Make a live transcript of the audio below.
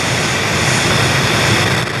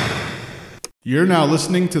You're now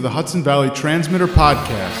listening to the Hudson Valley Transmitter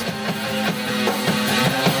Podcast.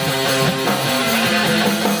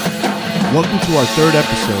 Welcome to our third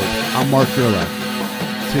episode. I'm Mark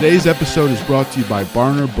Gerlach. Today's episode is brought to you by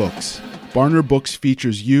Barner Books. Barner Books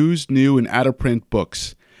features used, new, and out-of-print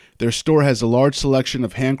books. Their store has a large selection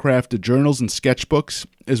of handcrafted journals and sketchbooks,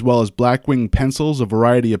 as well as Blackwing pencils, a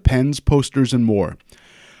variety of pens, posters, and more.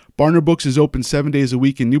 Barner Books is open 7 days a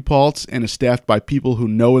week in New Paltz and is staffed by people who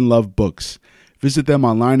know and love books. Visit them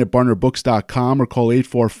online at barnerbooks.com or call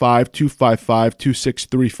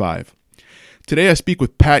 845-255-2635. Today I speak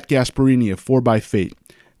with Pat Gasperini of 4 x Fate.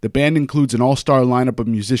 The band includes an all-star lineup of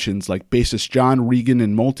musicians like bassist John Regan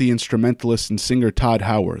and multi-instrumentalist and singer Todd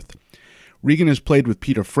Howarth. Regan has played with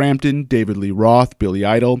Peter Frampton, David Lee Roth, Billy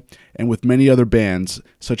Idol, and with many other bands,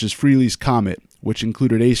 such as Frehley's Comet, which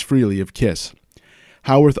included Ace Frehley of Kiss.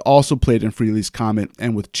 Howarth also played in Frehley's Comet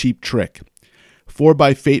and with Cheap Trick. 4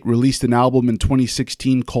 x Fate released an album in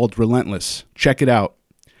 2016 called Relentless. Check it out.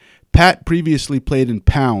 Pat previously played in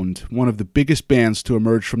Pound, one of the biggest bands to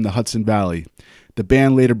emerge from the Hudson Valley. The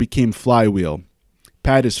band later became Flywheel.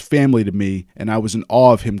 Pat is family to me, and I was in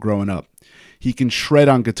awe of him growing up. He can shred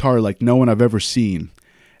on guitar like no one I've ever seen.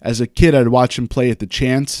 As a kid, I'd watch him play at the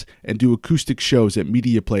Chance and do acoustic shows at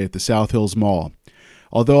Media Play at the South Hills Mall.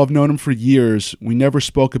 Although I've known him for years, we never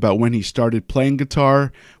spoke about when he started playing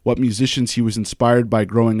guitar, what musicians he was inspired by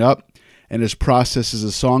growing up, and his process as a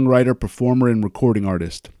songwriter, performer, and recording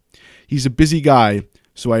artist. He's a busy guy,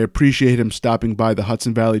 so I appreciate him stopping by the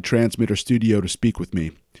Hudson Valley Transmitter studio to speak with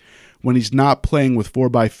me. When he's not playing with 4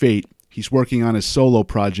 x Fate, he's working on his solo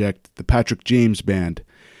project, the Patrick James Band.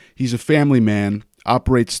 He's a family man,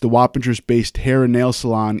 operates the Wappingers-based hair and nail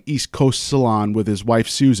salon East Coast Salon with his wife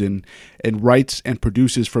Susan, and writes and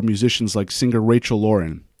produces for musicians like singer Rachel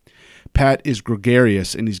Lauren. Pat is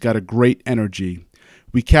gregarious and he's got a great energy.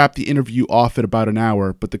 We capped the interview off at about an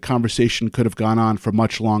hour, but the conversation could have gone on for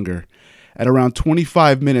much longer. At around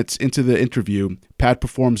 25 minutes into the interview, Pat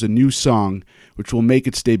performs a new song, which will make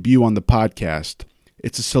its debut on the podcast.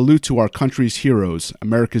 It's a salute to our country's heroes,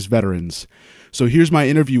 America's veterans. So here's my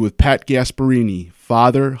interview with Pat Gasperini,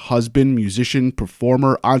 father, husband, musician,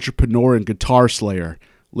 performer, entrepreneur, and guitar slayer.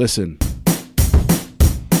 Listen.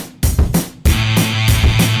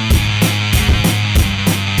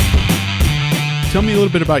 Tell me a little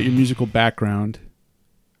bit about your musical background.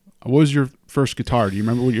 What was your first guitar? Do you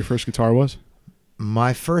remember what your first guitar was?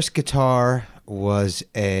 My first guitar was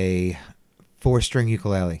a 4-string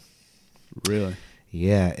ukulele. Really?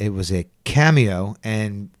 Yeah, it was a Cameo,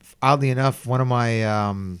 and oddly enough, one of my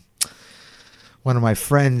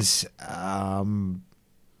friends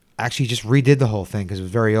actually just redid the whole thing because it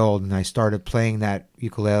was very old, and I started playing that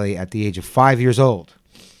ukulele at the age of 5 years old.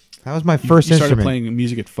 That was my first instrument. You started instrument. playing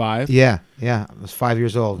music at 5? Yeah, I was 5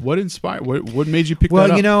 years old. What inspired? What made you pick that up?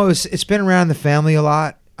 Well, you know, it's been around the family a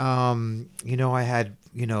lot. You know, I had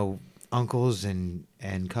uncles and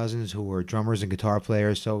cousins who were drummers and guitar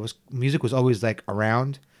players, so music was always like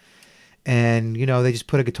around. And they just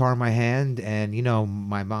put a guitar in my hand, and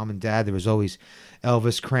my mom and dad, there was always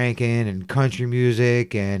Elvis cranking and country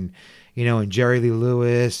music, and and Jerry Lee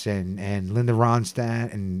Lewis and Linda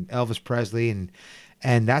Ronstadt and Elvis Presley,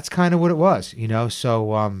 and that's kind of what it was,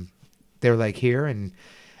 So they were like here,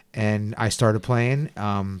 and I started playing.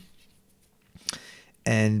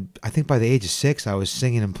 And I think by the age of 6, I was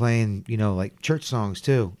singing and playing, like church songs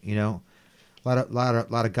too. A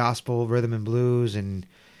lot of gospel, rhythm and blues, and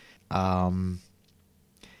by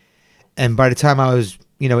the time I was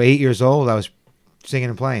 8 years old, I was singing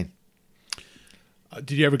and playing.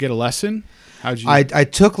 Did you ever get a lesson? How'd you? I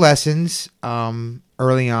took lessons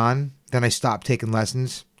early on. Then I stopped taking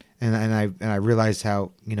lessons, and I realized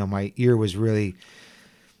how my ear was really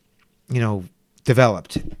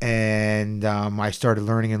developed, and I started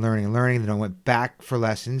learning. Then I went back for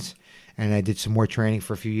lessons, and I did some more training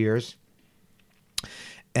for a few years.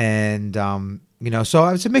 And so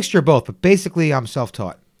it's a mixture of both, but basically I'm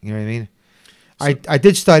self-taught. You know what I mean? So, I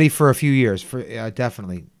did study for a few years, for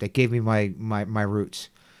definitely. That gave me my roots,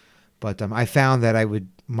 but I found that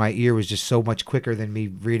my ear was just so much quicker than me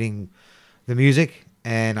reading the music,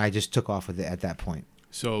 and I just took off with it at that point.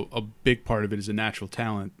 So a big part of it is a natural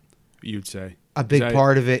talent, you'd say. A big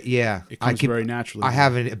part of it, yeah. It comes very naturally. I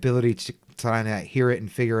have an ability to kind of hear it and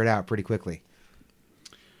figure it out pretty quickly.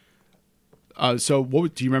 So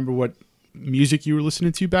do you remember what music you were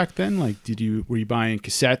listening to back then? Like, were you buying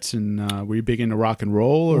cassettes, and were you big into rock and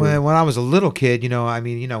roll? Or? When I was a little kid, when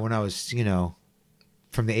I was,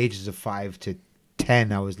 from the ages of 5 to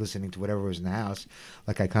 10, I was listening to whatever was in the house,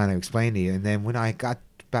 like I kind of explained to you. And then when I got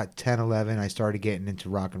about 10, 11, I started getting into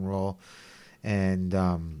rock and roll.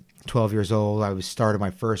 And 12 years old, I was started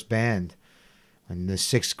my first band in the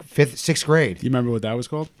sixth grade. You remember what that was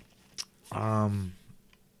called? Oh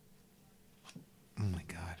my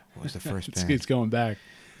God, what was the first band? It's going back.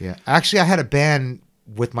 Yeah, actually, I had a band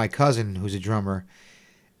with my cousin who's a drummer.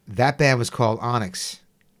 That band was called Onyx,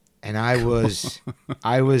 and I was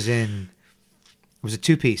in. It was a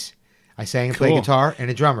two-piece. I sang and played guitar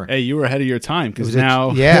and a drumber. Hey, you were ahead of your time because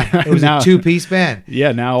now... it was a two-piece band.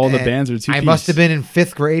 Yeah, now all the bands are two-piece. I must have been in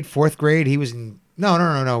 5th grade, 4th grade. He was in...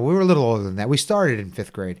 No. We were a little older than that. We started in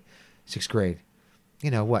 5th grade, 6th grade.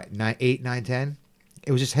 You know what, 8, 9, 10?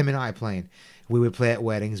 It was just him and I playing. We would play at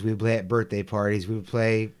weddings. We would play at birthday parties. We would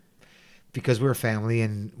play because we were family,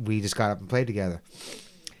 and we just got up and played together.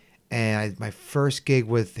 And my first gig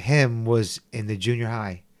with him was in the junior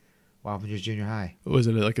high. Wappingers Junior High. Was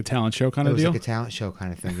it like a talent show kind of deal? It was like a talent show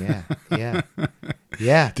kind of thing, yeah.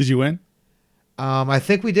 Yeah. Did you win? I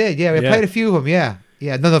think we did, yeah. We played a few of them, yeah.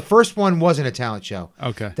 Yeah, no, the first one wasn't a talent show.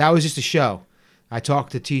 Okay. That was just a show. I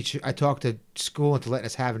talked to school into letting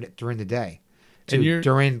us have it during the day.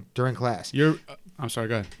 During class. I'm sorry,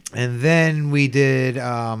 go ahead. And then we did,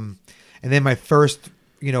 and then my first,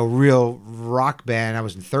 real rock band, I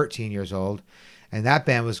was 13 years old, and that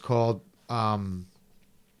band was called...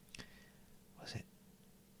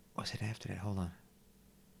 was it after that? Hold on.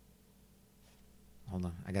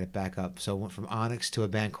 I got it back up. So I went from Onyx to a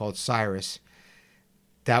band called Cyrus.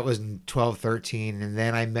 That was in 12, 13. And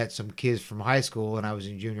then I met some kids from high school, and I was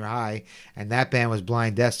in junior high. And that band was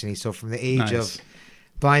Blind Destiny. So from the age of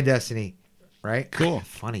Blind Destiny, right? Cool.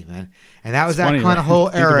 Funny, man. And that was that kind of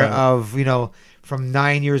whole era of, from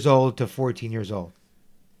 9 years old to 14 years old.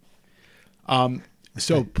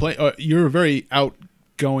 So you're a very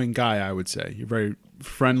outgoing guy, I would say. You're very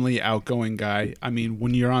friendly, outgoing guy. I mean,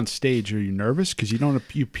 when you're on stage, are you nervous? Because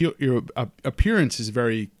your appearance is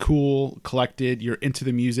very cool, collected. You're into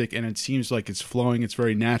the music, and it seems like it's flowing. It's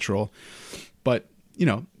very natural. But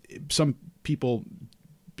some people,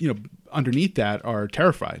 underneath that are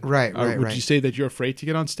terrified. Right. Would you say that you're afraid to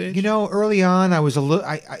get on stage? Early on, I was a little.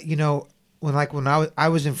 When I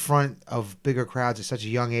was in front of bigger crowds at such a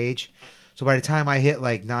young age. So by the time I hit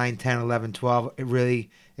like 9, 10, 11, 12, it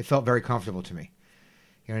felt very comfortable to me.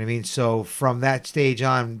 You know what I mean? So from that stage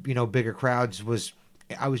on, bigger crowds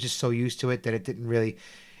I was just so used to it that it didn't really,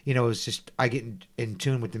 it was just, I get in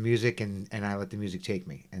tune with the music and I let the music take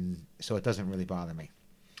me. And so it doesn't really bother me.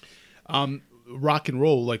 Rock and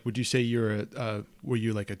roll, like, would you say were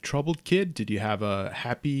you like a troubled kid? Did you have a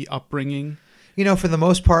happy upbringing? For the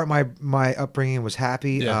most part, my upbringing was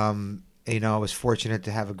happy. Yeah. I was fortunate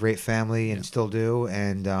to have a great family and still do.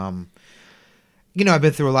 And, I've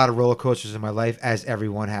been through a lot of roller coasters in my life, as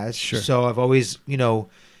everyone has. Sure. So I've always,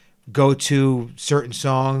 go to certain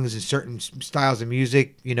songs and certain styles of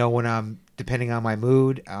music, when I'm depending on my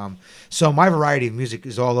mood. So my variety of music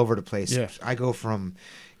is all over the place. Yeah. I go from,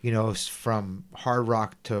 from hard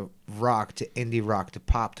rock to indie rock to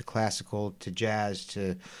pop to classical to jazz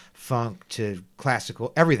to funk to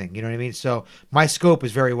classical, everything. You know what I mean? So my scope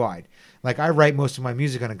is very wide. Like I write most of my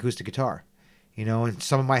music on acoustic guitar. And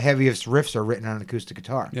some of my heaviest riffs are written on acoustic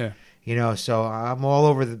guitar. Yeah. So I'm all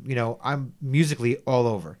over I'm musically all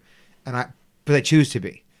over, but I choose to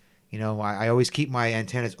be. I always keep my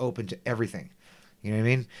antennas open to everything. You know what I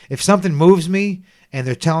mean? If something moves me and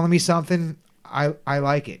they're telling me something, I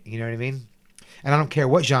like it. You know what I mean? And I don't care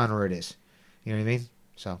what genre it is. You know what I mean?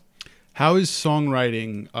 So. How is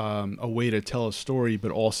songwriting a way to tell a story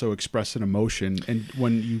but also express an emotion? And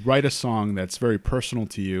when you write a song that's very personal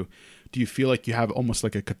to you, do you feel like you have almost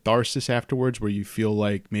like a catharsis afterwards where you feel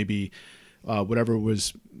like maybe whatever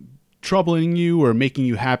was troubling you or making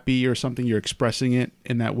you happy or something, you're expressing it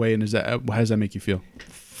in that way? And how does that make you feel?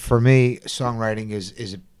 For me, songwriting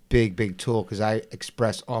is a big tool because I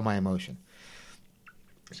express all my emotion.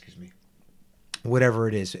 Excuse me. Whatever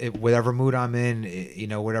it is, whatever mood I'm in,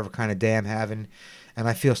 whatever kind of day I'm having. And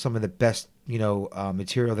I feel some of the best,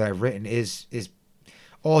 material that I've written is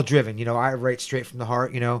all driven. I write straight from the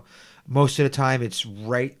heart, Most of the time it's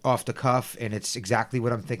right off the cuff and it's exactly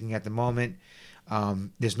what I'm thinking at the moment.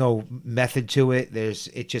 There's no method to it.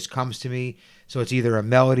 It just comes to me. So it's either a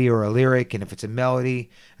melody or a lyric. And if it's a melody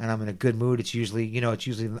and I'm in a good mood, it's usually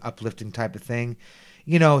an uplifting type of thing.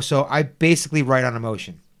 So I basically write on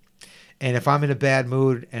emotion. And if I'm in a bad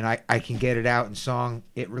mood and I can get it out in song,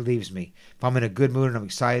 it relieves me. If I'm in a good mood and I'm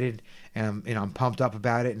excited and I'm pumped up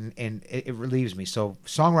about it and it relieves me. So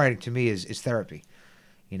songwriting to me is therapy.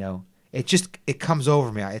 It comes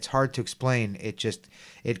over me. It's hard to explain.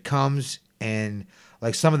 It comes, and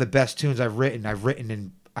like some of the best tunes I've written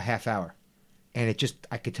in a half hour. and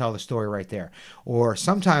I could tell the story right there. Or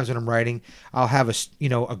sometimes when I'm writing, I'll have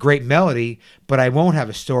a great melody, but I won't have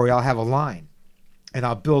a story. I'll have a line, and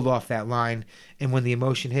I'll build off that line. And when the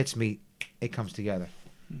emotion hits me, it comes together.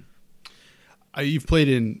 You've played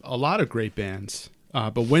in a lot of great bands,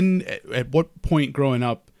 but at what point growing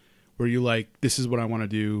up were you like, this is what I want to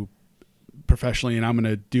do professionally, and I'm going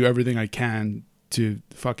to do everything I can to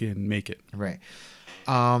fucking make it? Right.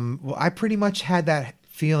 Well, I pretty much had that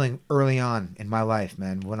feeling early on in my life,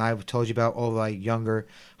 man. When I told you about all the younger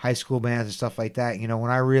high school bands and stuff like that,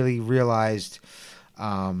 when I really realized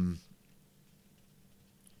my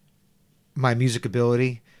music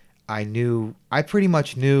ability, I pretty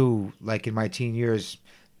much knew, like in my teen years,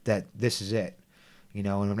 that this is it. And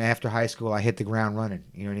when after high school, I hit the ground running.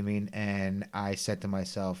 You know what I mean? And I said to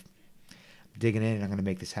myself, I'm digging in, and I'm going to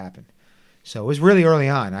make this happen. So it was really early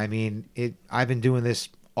on. I mean, I've been doing this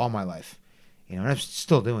all my life, and I'm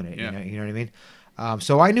still doing it. Yeah. You know what I mean?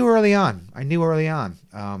 So I knew early on.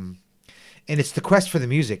 And it's the quest for the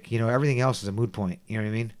music. Everything else is a moot point. You know what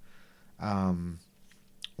I mean?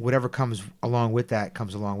 Whatever comes along with that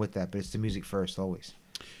comes along with that, but it's the music first always.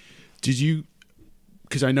 Did you?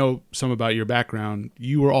 Because I know some about your background.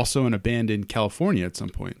 You were also in a band in California at some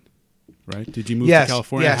point, right? Did you move to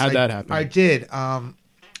California? Yes, How'd that happen? I did.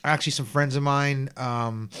 Actually, some friends of mine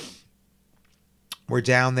were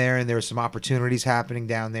down there, and there were some opportunities happening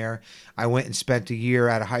down there. I went and spent a year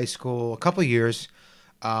out of high school, a couple of years,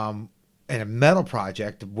 in a metal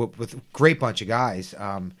project with a great bunch of guys.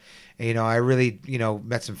 I really,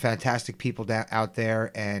 met some fantastic people out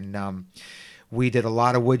there, and we did a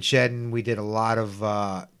lot of woodshedding. We did a lot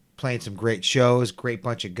of playing some great shows, great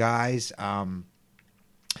bunch of guys.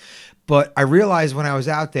 But I realized when I was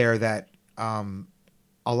out there that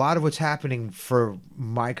a lot of what's happening for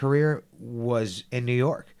my career was in New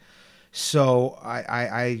York. So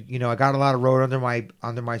I got a lot of road under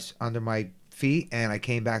my feet, and I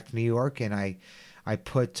came back to New York, and I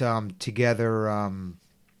put together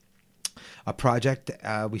a project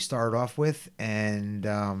we started off with, and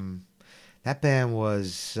that band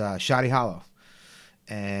was Shoddy Hollow.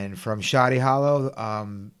 And from Shoddy Hollow,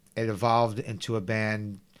 it evolved into a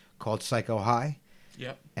band called Psycho High.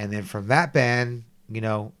 Yep. And then from that band,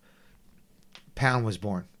 Pound was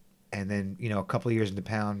born. And then, a couple of years into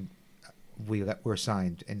Pound, we were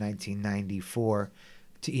signed in 1994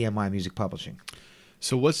 to EMI Music Publishing.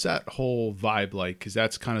 So what's that whole vibe like? Because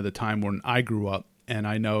that's kind of the time when I grew up, and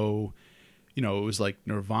I know, it was like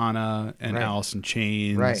Nirvana and Right. Alice in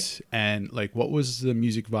Chains. Right. And like, what was the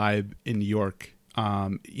music vibe in New York?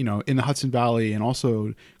 In the Hudson Valley, and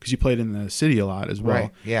also because you played in the city a lot as well.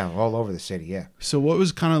 Right. Yeah, all over the city, yeah. So what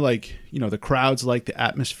was kind of like, the crowds like, the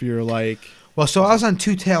atmosphere like? Well, so I was on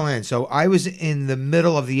two tail ends. So I was in the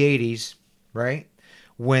middle of the 80s, right?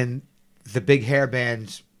 When the big hair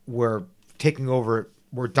bands were taking over,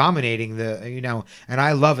 were dominating and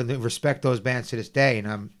I love and respect those bands to this day, and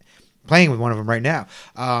I'm playing with one of them right now.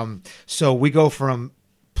 So we go from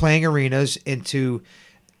playing arenas into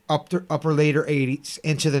upper later 80s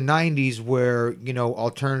into the 90s, where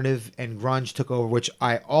alternative and grunge took over, which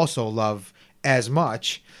I also love as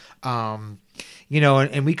much. And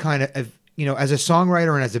we kind of as a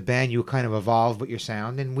songwriter and as a band, you kind of evolved with your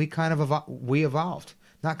sound, and we kind of evolved.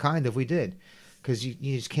 Not kind of, we did, because you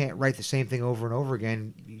just can't write the same thing over and over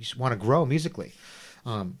again. You just want to grow musically.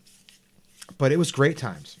 But it was great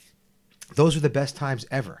times. Those were the best times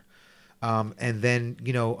ever. And then,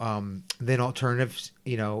 then alternatives,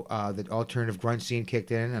 the alternative grunge scene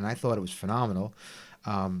kicked in, and I thought it was phenomenal.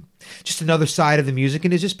 Just another side of the music,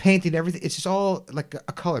 and it's just painting everything. It's just all like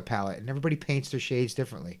a color palette, and everybody paints their shades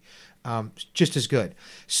differently. Just as good.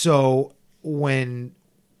 So when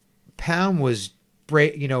Pound was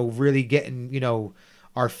really getting,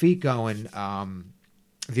 our feet going,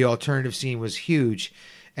 the alternative scene was huge,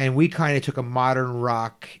 and we kind of took a modern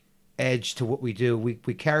rock edge to what we do. We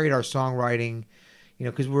carried our songwriting,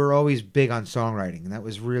 because we're always big on songwriting, and that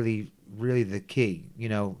was really, really the key,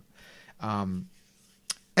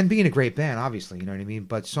 and being a great band, obviously, you know what I mean,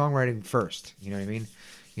 but songwriting first, you know what I mean.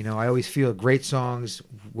 I always feel great songs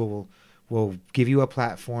will give you a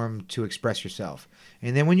platform to express yourself,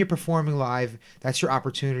 and then when you're performing live, that's your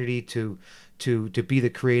opportunity to be the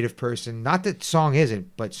creative person. Not that song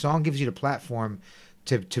isn't, but song gives you the platform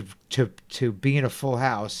to be in a full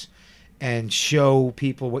house and show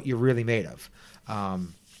people what you're really made of.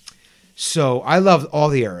 So I love all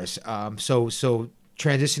the eras. So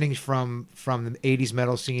transitioning from the 80s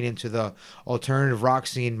metal scene into the alternative rock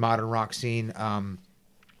scene, modern rock scene,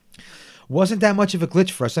 wasn't that much of a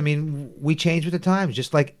glitch for us. I mean, we changed with the times,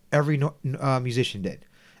 just like every musician did,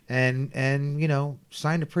 and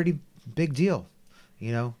signed a pretty big deal,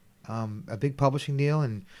 a big publishing deal,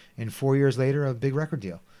 and 4 years later, a big record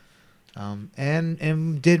deal.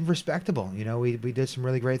 And did respectable. We did some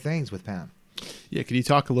really great things with Pam. Yeah, can you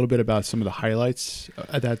talk a little bit about some of the highlights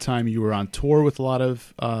at that time? You were on tour with a lot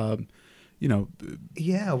of,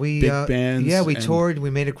 big bands. Yeah, we toured. We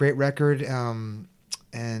made a great record,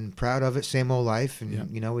 and proud of it. Same Old Life,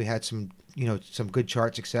 and we had some good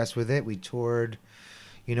chart success with it. We toured,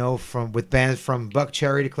 with bands from Buck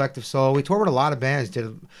Cherry to Collective Soul. We toured with a lot of bands.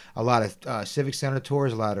 Did a lot of Civic Center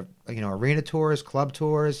tours, a lot of arena tours, club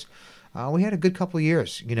tours. We had a good couple of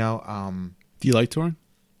years. Do you like touring?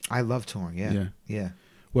 I love touring. Yeah.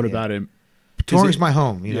 What about it? Touring's my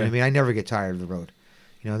home. You know what I mean? I never get tired of the road.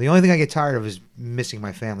 The only thing I get tired of is missing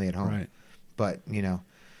my family at home. Right. But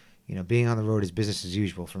being on the road is business as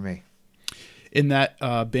usual for me. In that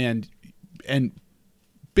band, and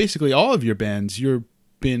basically all of your bands, you've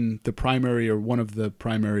been the primary or one of the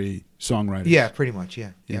primary songwriters. Yeah, pretty much.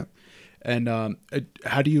 Yeah. And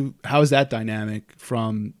how is that dynamic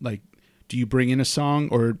from do you bring in a song,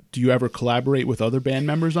 or do you ever collaborate with other band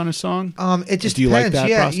members on a song? It just do you depends. Like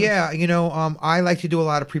that process? Yeah. I like to do a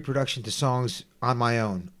lot of pre-production to songs on my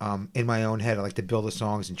own, in my own head. I like to build the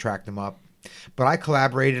songs and track them up. But I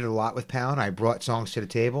collaborated a lot with Pound. I brought songs to the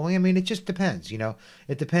table. I mean, it just depends.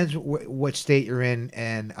 It depends what state you're in,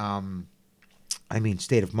 and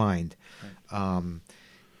state of mind,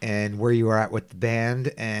 and where you are at with the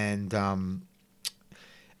band, and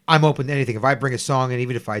I'm open to anything. If I bring a song, and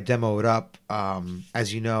even if I demo it up,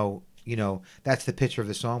 as that's the picture of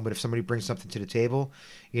the song. But if somebody brings something to the table,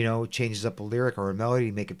 changes up a lyric or a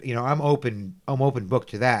melody, make it. I'm open book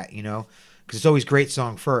to that. Because it's always great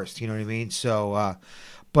song first. You know what I mean? So, a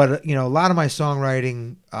lot of my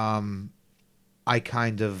songwriting, I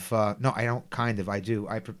do.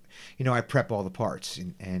 I prep all the parts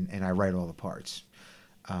and I write all the parts.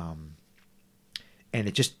 And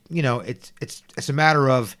it just, it's a matter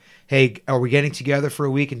of, hey, are we getting together for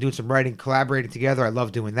a week and doing some writing, collaborating together? I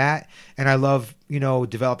love doing that. And I love,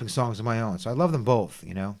 developing songs of my own. So I love them both,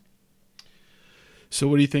 So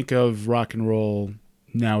what do you think of rock and roll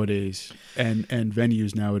nowadays and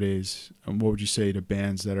venues nowadays? What would you say to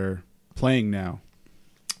bands that are playing now?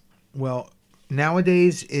 Well,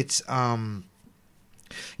 nowadays it's, here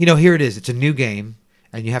it is. It's a new game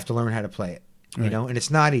and you have to learn how to play it. Right. And it's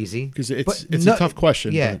not easy. Because it's a tough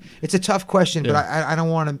question. Yeah, it's a tough question, but I don't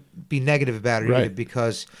want to be negative about it either,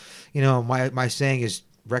 because, my saying is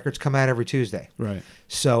records come out every Tuesday. Right.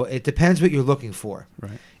 So it depends what you're looking for.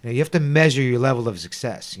 Right. You have to measure your level of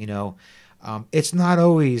success. It's not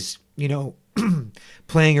always,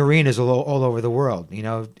 playing arenas all over the world.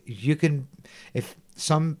 You can, if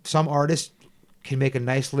some artists can make a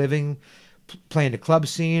nice living playing the club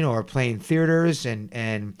scene or playing theaters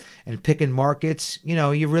and picking markets,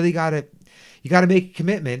 you really gotta make a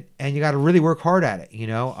commitment, and you gotta really work hard at it.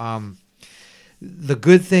 The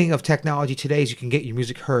good thing of technology today is you can get your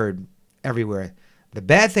music heard everywhere. The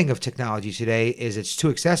bad thing of technology today is it's too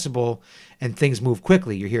accessible and things move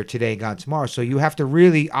quickly. You're here today and gone tomorrow. So you have to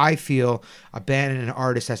really, I feel, a band and an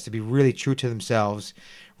artist has to be really true to themselves,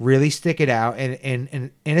 really stick it out,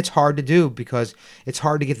 and it's hard to do, because it's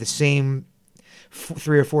hard to get the same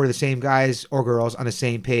 3 or 4 of the same guys or girls on the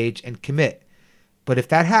same page and commit. But if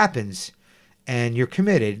that happens and you're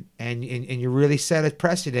committed and you really set a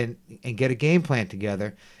precedent and get a game plan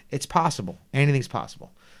together, it's possible. Anything's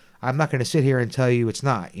possible. I'm not going to sit here and tell you it's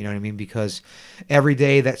not, you know what I mean? Because every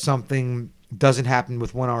day that something doesn't happen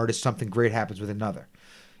with one artist, something great happens with another.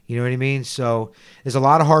 You know what I mean? So there's a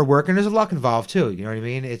lot of hard work and there's a luck involved too. You know what I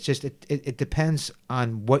mean? It's just, it depends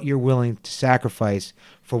on what you're willing to sacrifice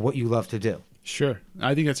for what you love to do. Sure.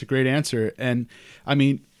 I think that's a great answer. And I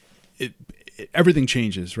mean, everything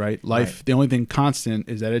changes, right? Life, right. The only thing constant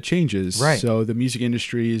is that it changes. Right. So the music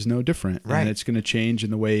industry is no different. Right. And it's going to change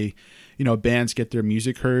in the way, bands get their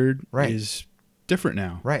music heard. Right. Is different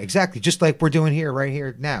now. Right. Exactly. Just like we're doing here, right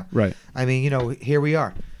here now. Right. I mean, here we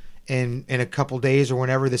are. In a couple days or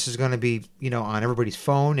whenever, this is going to be, on everybody's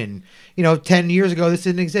phone. And, 10 years ago, this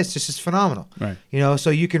didn't exist. This is phenomenal. Right.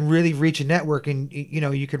 So you can really reach a network, and,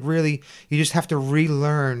 you just have to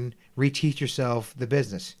relearn, reteach yourself the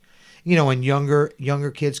business. And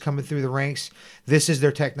younger kids coming through the ranks, this is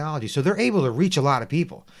their technology. So they're able to reach a lot of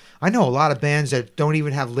people. I know a lot of bands that don't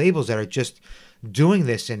even have labels that are just doing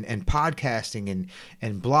this and podcasting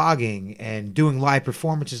and blogging and doing live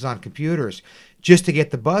performances on computers just to get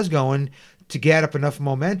the buzz going, to get up enough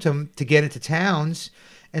momentum to get into towns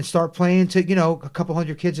and start playing to, a couple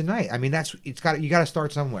hundred kids a night. I mean, you got to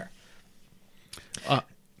start somewhere.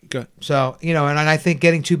 Good. So, and I think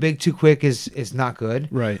getting too big too quick is not good.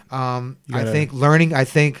 Right. I think learning,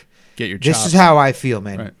 get Get your This chops. is how I feel,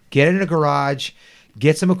 man. Right. Get in a garage,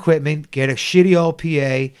 get some equipment, get a shitty old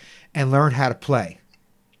PA, and learn how to play.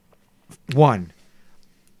 1,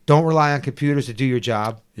 don't rely on computers to do your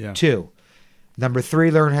job. Yeah. 2, number 3,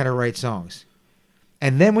 learn how to write songs.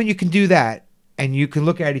 And then when you can do that, and you can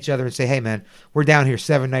look at each other and say, hey, man, we're down here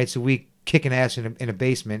 7 nights a week kicking ass in a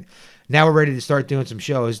basement. Now we're ready to start doing some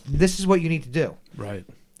shows. This is what you need to do. Right.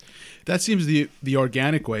 That seems the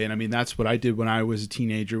organic way. And I mean, that's what I did when I was a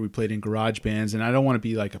teenager. We played in garage bands. And I don't want to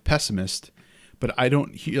be like a pessimist, but I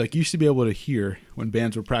don't hear, like, you used to be able to hear when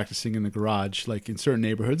bands were practicing in the garage, like in certain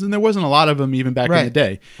neighborhoods. And there wasn't a lot of them even back in the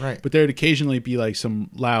day. Right. But there'd occasionally be like some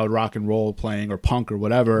loud rock and roll playing or punk or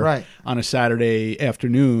whatever on a Saturday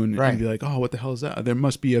afternoon. Right. And be like, oh, what the hell is that? There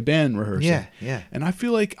must be a band rehearsing. Yeah, yeah. And I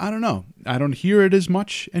feel like, I don't know, I don't hear it as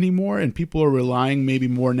much anymore. And people are relying maybe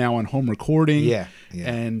more now on home recording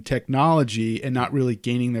and technology and not really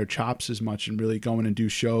gaining their chops as much and really going and do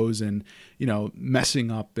shows and, you know,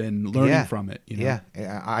 messing up and learning from it. You know?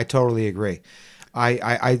 Yeah, I totally agree.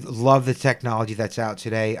 I love the technology that's out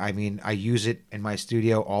today. I mean, I use it in my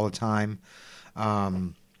studio all the time. But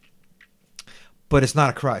it's not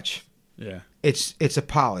a crutch. Yeah. It's a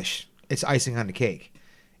polish. It's icing on the cake.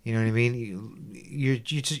 You know what I mean? You're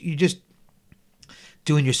just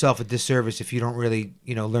doing yourself a disservice if you don't really,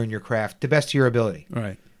 you know, learn your craft to best of your ability.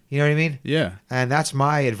 Right. You know what I mean? Yeah. And that's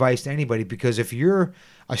my advice to anybody, because if you're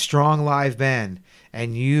a strong live band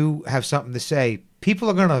and you have something to say, people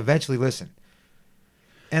are going to eventually listen.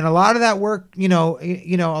 And a lot of that work, you know,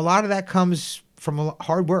 a lot of that comes from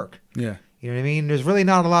hard work. Yeah. You know what I mean? There's really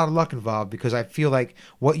not a lot of luck involved, because I feel like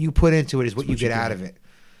what you put into it is what you get out of it.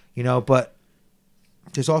 You know, but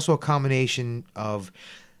there's also a combination of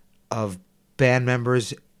band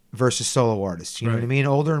members versus solo artists. You know what I mean?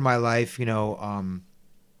 Older in my life, you know,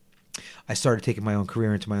 I started taking my own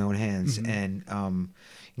career into my own hands, and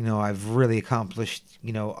you know, I've really accomplished,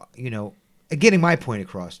 you know, getting my point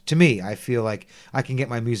across. To me, I feel like I can get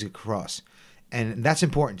my music across, and that's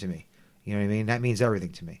important to me. You know what I mean? That means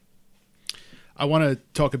everything to me. I want to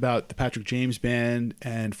talk about the Patrick James Band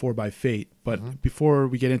and 4x but before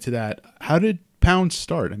we get into that, how did Pound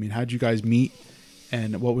start? I mean, how did you guys meet,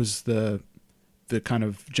 and what was the kind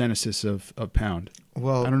of genesis of Pound?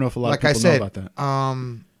 Well, I don't know if a lot of people know about that.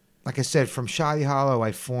 Like I said, from Shoddy Hollow,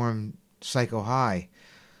 I formed Psycho High.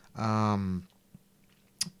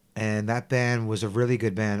 And that band was a really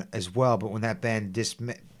good band as well. But when that band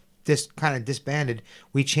disbanded,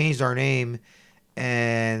 we changed our name,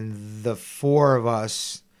 and the 4 of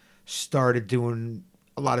us started doing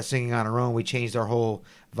a lot of singing on our own. We changed our whole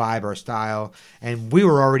vibe, our style, and we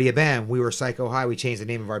were already a band. We were Psycho High. We changed the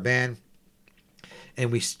name of our band,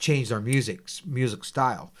 and we changed our music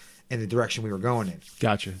style in the direction we were going in.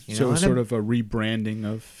 Gotcha. You So know, it was sort of a rebranding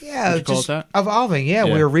of, yeah, would you call just it that? evolving. Yeah,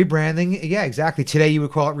 Yeah. we were rebranding. Yeah, exactly. Today you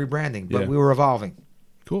would call it rebranding, but we were evolving.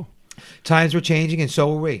 Cool. Times were changing, and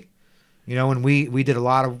so were we. You know, and we did a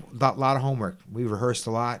lot of homework. We rehearsed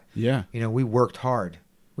a lot. Yeah. You know, we worked hard.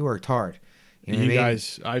 You know what I mean?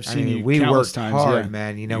 Guys, I've seen you we countless worked times. hard, Yeah.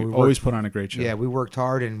 man. You know, you we always worked, put on a great show. Yeah, we worked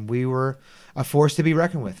hard, and we were a force to be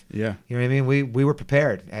reckoned with. Yeah. You know what I mean? We were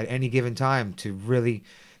prepared at any given time to really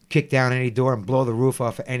kick down any door and blow the roof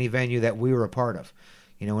off of any venue that we were a part of.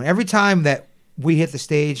 You know, and every time that we hit the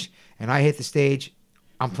stage and I hit the stage,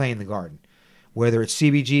 I'm playing the Garden. Whether it's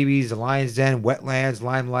CBGB's, the Lion's Den, Wetlands,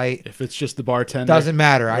 Limelight. If it's just the bartender. Doesn't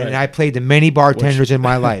matter. Right. I played to many bartenders in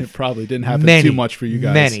my life. It probably didn't happen too much for you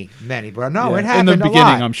guys. Many. But no, it happened in the a beginning,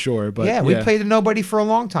 lot. I'm sure. But yeah, we played to nobody for a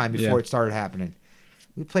long time before Yeah. it started happening.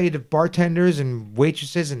 We played to bartenders and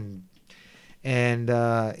waitresses and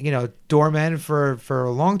you know, doormen for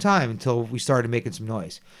a long time until we started making some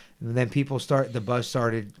noise. And then the buzz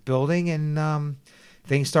started building, and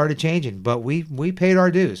things started changing. But we paid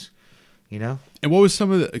our dues, you know. And what was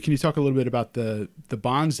some of the? Can you talk a little bit about the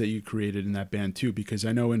bonds that you created in that band too? Because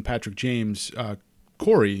I know in Patrick James,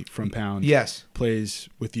 Corey from Pound, plays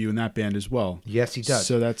with you in that band as well. Yes, he does.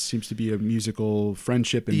 So that seems to be a musical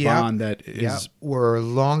friendship and bond that is. Yeah, we're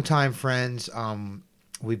longtime friends.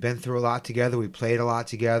 We've been through a lot together. We played a lot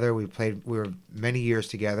together. We were many years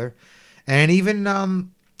together, and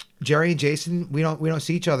even Jerry and Jason. We don't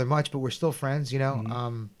see each other much, but we're still friends. You know.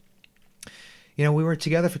 Mm-hmm. You know, we were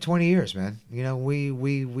together for 20 years, man. You know,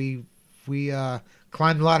 we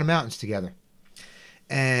climbed a lot of mountains together,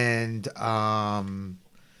 and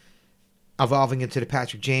evolving into the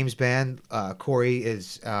Patrick James Band. Corey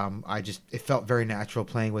is. It felt very natural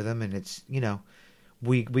playing with him, and it's, you know.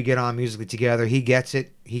 We get on musically together. He gets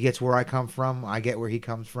it. He gets where I come from. I get where he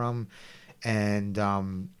comes from, and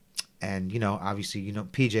and obviously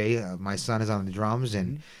PJ, my son, is on the drums,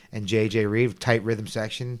 and JJ Reed, tight rhythm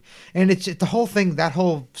section, and it's the whole thing. That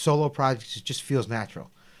whole solo project just feels natural,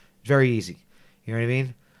 very easy. You know what I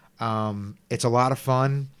mean? It's a lot of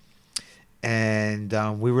fun, and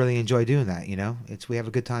we really enjoy doing that. We have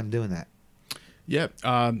a good time doing that. Yeah.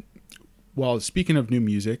 Well, speaking of new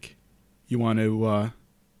music, you want to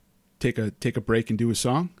take a break and do a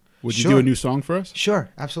song? Would you do a new song for us? Sure,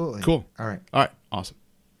 absolutely. Cool. All right, awesome.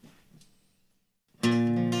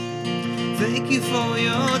 Thank you for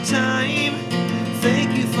your time.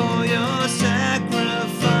 Thank you for your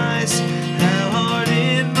sacrifice. How hard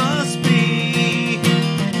it must be.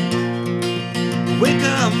 Wake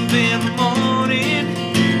up in the morning,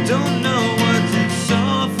 don't know what's in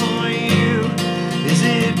store for you. Is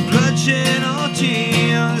it bloodshed or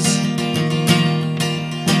tears?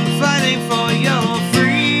 Fighting for your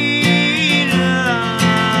freedom,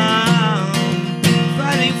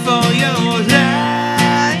 fighting for your life.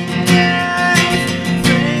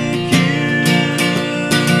 Thank you.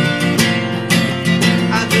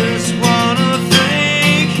 I just wanna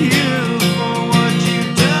thank you for what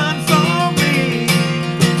you've done for me.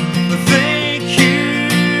 Thank you.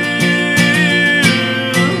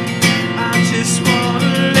 I just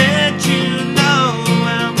wanna let you know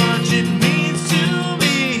how much it means to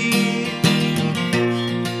me.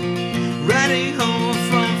 Riding home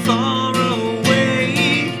from far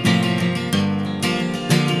away,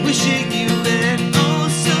 wishing you lived oh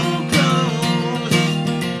so close.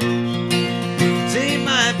 Today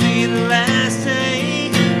might be the last day.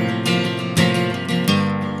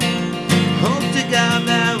 Hope to God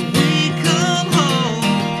that we come home,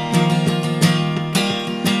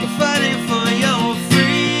 fighting for your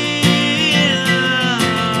freedom,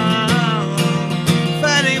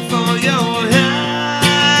 fighting for your life.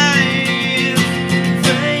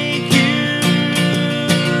 Thank you.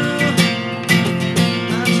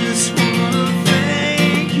 I just wanna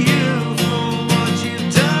thank you for what you've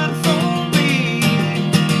done for me.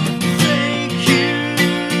 Thank you.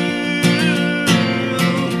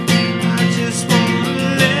 I just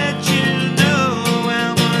wanna let you know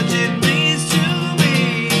how much it means to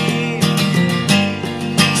me.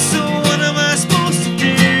 So what am I supposed to do?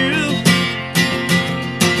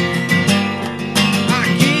 I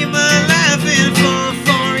gave my life in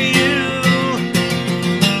for you.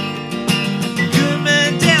 Good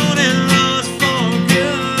man down and lost for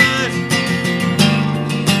good.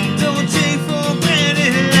 Don't take for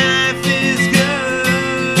granted life is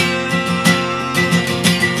good.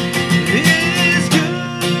 It's good.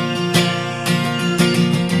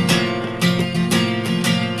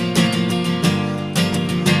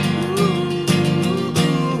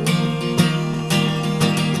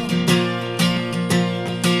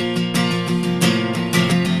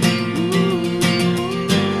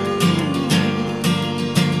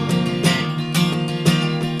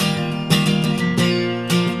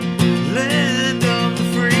 Land of the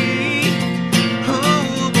free,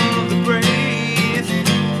 home of the brave.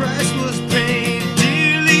 Price was paid,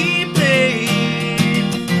 dearly paid.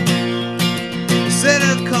 Set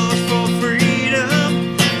a cause for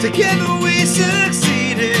freedom. Together we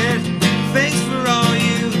succeeded. Thanks for all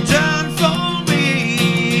you've done for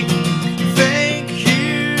me. Thank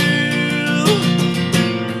you.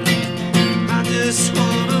 I just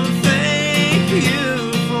wanna thank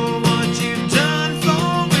you for what you've done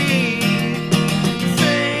for me.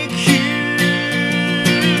 Thank you.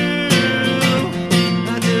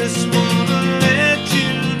 I just wanna let you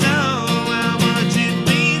know how much it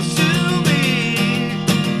means to me.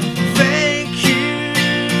 Thank you.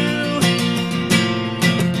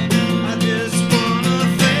 I just wanna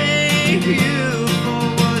thank you for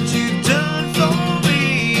what you've done for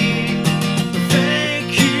me.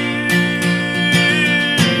 Thank you.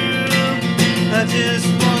 I just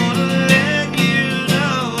wanna let you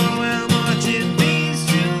know how much it means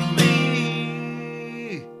to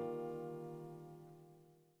me.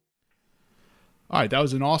 All right, that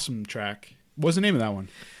was an awesome track. What's the name of that one?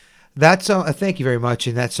 That song. Thank you very much.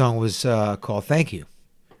 And that song was called "Thank You."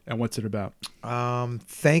 And what's it about?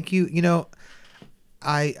 Thank you.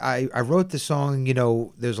 I wrote the song.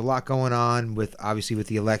 There's a lot going on with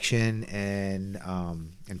the election and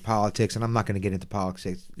politics, and I'm not going to get into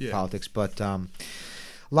politics, but a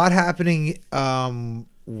lot happening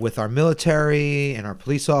with our military and our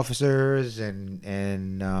police officers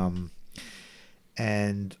and all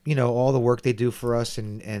the work they do for us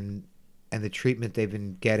and the treatment they've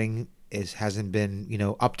been getting hasn't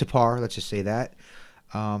been up to par. Let's just say that.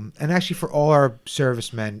 And actually, for all our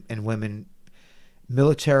servicemen and women,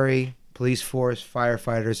 military, police force,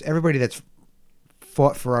 firefighters, everybody that's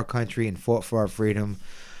fought for our country and fought for our freedom,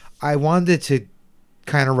 I wanted to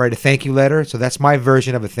kind of write a thank you letter. So that's my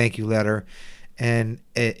version of a thank you letter, and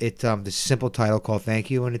it's the simple title called "Thank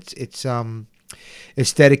You," and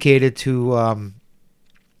it's dedicated to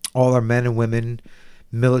all our men and women,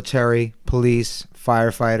 military, police,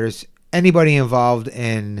 firefighters, anybody involved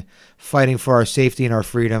in fighting for our safety and our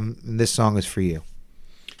freedom. And this song is for you.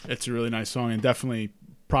 It's a really nice song and definitely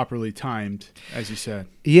properly timed, as you said.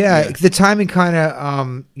 Yeah. The timing kind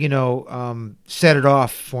of, set it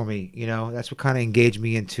off for me. That's what kind of engaged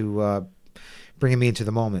me into bringing me into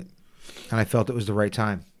the moment. And I felt it was the right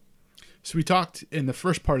time. So we talked in the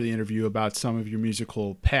first part of the interview about some of your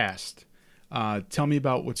musical past. Tell me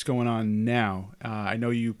about what's going on now. I know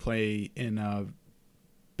you play in a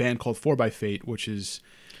band called 4x which is,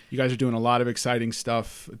 you guys are doing a lot of exciting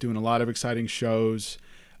stuff, doing a lot of exciting shows.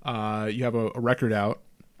 You have a record out.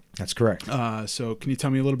 That's correct. So can you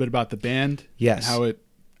tell me a little bit about the band? Yes. And how it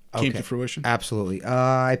came to fruition? Absolutely.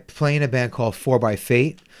 I play in a band called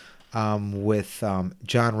 4x with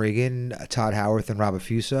John Regan, Todd Howarth, and Rob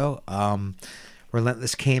Affuso.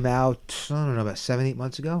 Relentless came out, I don't know, about 7-8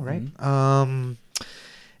 months ago, right? Mm-hmm.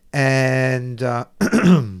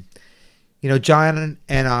 John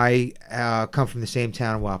and I come from the same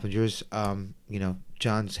town, Wappingers.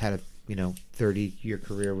 John's had a 30-year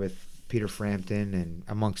career with Peter Frampton, and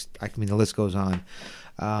the list goes on.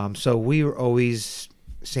 So we were always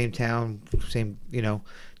same town, same,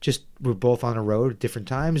 just we're both on the road at different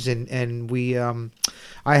times, and we I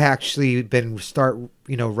actually been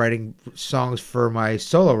writing songs for my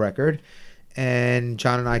solo record, and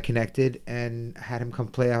John and I connected and had him come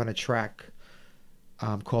play on a track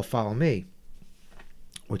called Follow Me,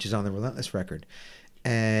 which is on the Relentless record.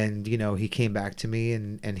 And he came back to me,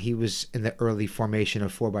 and he was in the early formation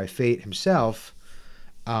of 4x himself,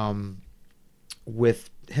 with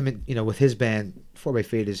him, with his band.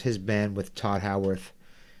 4x is his band with Todd Howarth,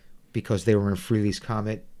 because they were in Frehley's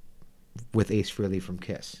Comet with Ace Frehley from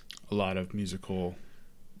Kiss. A lot of musical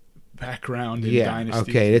background in Yeah,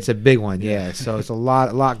 Dynasty. okay, it's a big one. Yeah, so it's a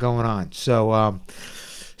lot going on. So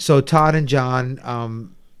Todd and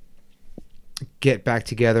John get back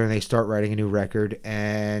together, and they start writing a new record,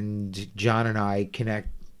 and John and I connect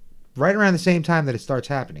right around the same time that it starts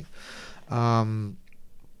happening. And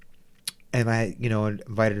I,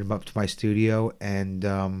 invited him up to my studio, and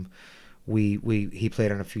he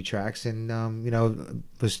played on a few tracks, and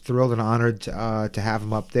was thrilled and honored to have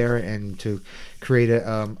him up there and to create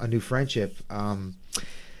a new friendship.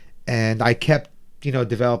 And I kept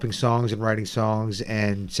developing songs and writing songs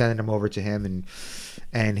and sending them over to him,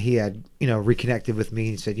 and he had reconnected with me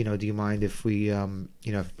and said, do you mind if we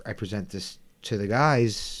if I present this to the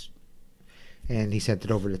guys? And he sent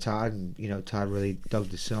it over to Todd, and Todd really dug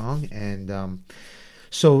the song. And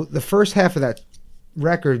so the first half of that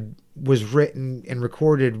record was written and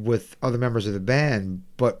recorded with other members of the band,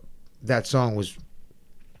 but that song was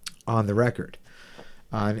on the record.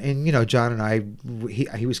 And John and I,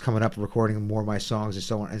 he was coming up and recording more of my songs and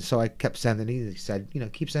so on. And so I kept sending. He said,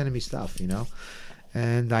 keep sending me stuff,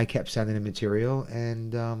 And I kept sending him material,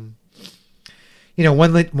 and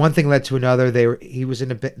one thing led to another. He was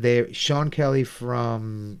in Sean Kelly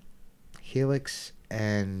from Helix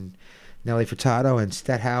and Nelly Furtado and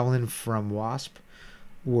Stet Howland from Wasp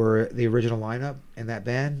were the original lineup in that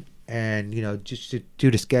band. And just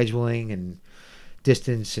due to scheduling and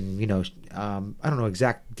distance, and I don't know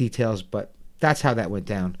exact details, but that's how that went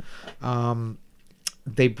down.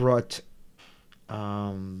 They brought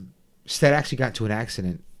Stet actually got into an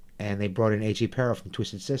accident, and they brought in A.J. Perro from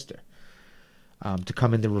Twisted Sister to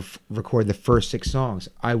come in to record the first 6 songs.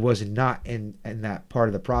 I was not in that part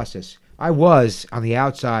of the process. I was on the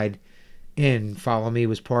outside in Follow Me,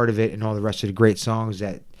 was part of it, and all the rest of the great songs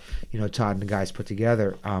that Todd and the guys put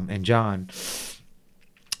together, and John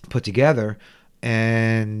put together.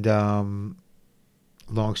 And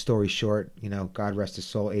long story short, God rest his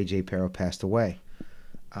soul, A.J. Perro passed away.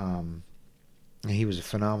 And he was a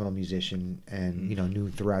phenomenal musician, and knew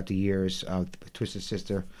throughout the years of Twisted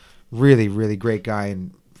Sister. Really, really great guy,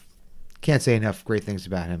 and can't say enough great things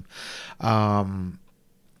about him.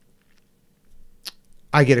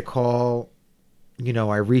 I get a call.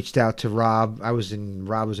 I reached out to Rob. Rob was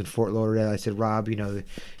in Fort Lauderdale. I said, Rob,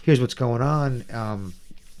 here's what's going on.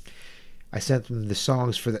 I sent him the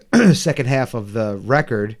songs for the second half of the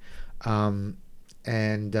record, and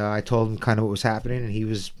I told him kind of what was happening, and he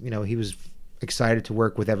was excited to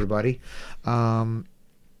work with everybody.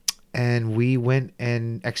 And we went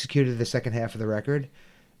and executed the second half of the record,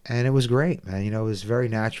 and it was great, man. It was very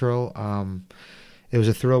natural. It was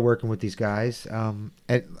a thrill working with these guys. And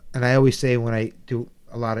I always say when I do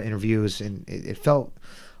a lot of interviews, and it felt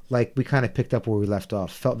like we kind of picked up where we left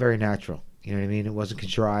off. Felt very natural. You know what I mean? It wasn't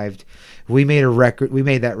contrived. We made a record. We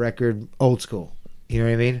made that record old school. You know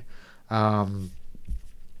what I mean?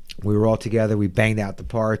 We were all together. We banged out the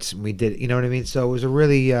parts, and we did. You know what I mean? So it was a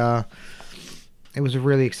really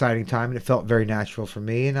exciting time, and it felt very natural for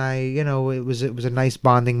me. And it was a nice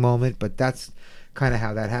bonding moment. But that's kind of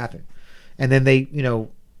how that happened. And then they,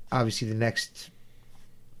 obviously the next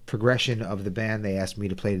progression of the band, they asked me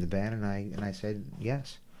to play the band, and I said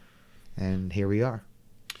yes, and here we are.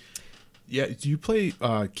 Yeah, do you play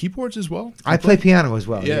keyboards as well? I play piano as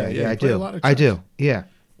well. Yeah, I play do. a lot of I tracks. do. Yeah.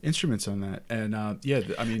 Instruments on that, and I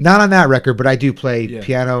mean, Not on that record, but I do play Yeah.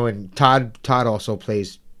 piano, and Todd also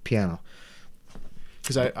plays piano.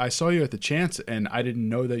 because I saw you at the Chance, and I didn't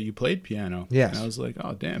know that you played piano. Yes. And I was like,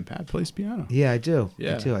 oh damn, Pat plays piano. Yeah, I do.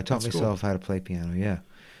 Yeah, I do. I taught that's myself how to play piano. Yeah.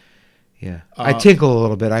 Yeah. Uh, I tinkle a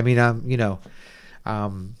little bit. I mean, I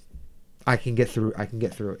can get through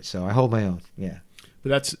it. So I hold my own. Yeah. But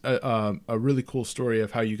that's a really cool story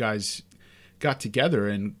of how you guys got together,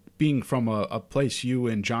 and being from a place, you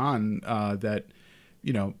and John, that,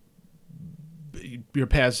 your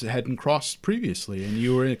paths hadn't crossed previously, and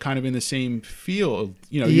you were kind of in the same field.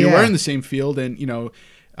 You Yeah. were in the same field, and,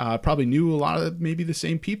 probably knew a lot of maybe the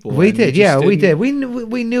same people. We and you did, just yeah, we didn't- did.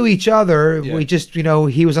 We knew each other. Yeah. We just,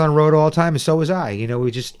 he was on the road all the time, and so was I. We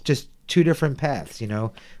just two different paths,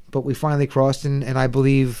 But we finally crossed, and I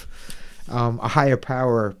believe a higher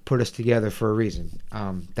power put us together for a reason.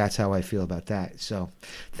 That's how I feel about that. So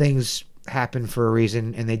things happen for a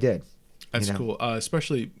reason, and they did. That's you know. cool,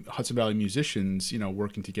 especially Hudson Valley musicians,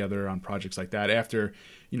 working together on projects like that after,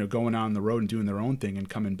 going on the road and doing their own thing and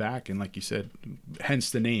coming back. And like you said, hence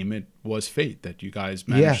the name, it was fate that you guys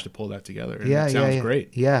managed to pull that together. And it sounds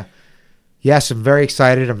great. Yeah. Yes, I'm very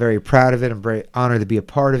excited. I'm very proud of it. I'm very honored to be a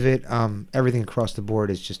part of it. Everything across the board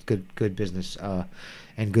is just good business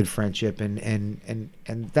and good friendship.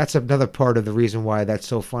 And that's another part of the reason why that's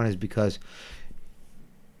so fun, is because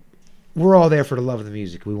we're all there for the love of the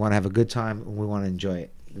music. We want to have a good time, and we want to enjoy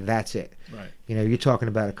it. That's it. Right. You're talking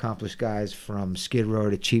about accomplished guys from Skid Row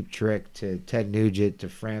to Cheap Trick to Ted Nugent to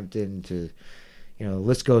Frampton to, the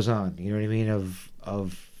list goes on. You know what I mean?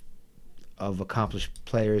 Of accomplished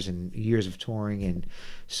players and years of touring, and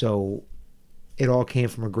so it all came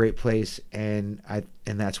from a great place, and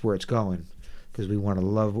that's where it's going, because we want to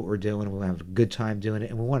love what we're doing, and we want to have a good time doing it,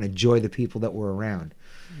 and we want to enjoy the people that we're around.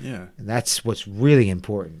 Yeah. And that's what's really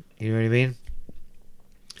important. You know what I mean?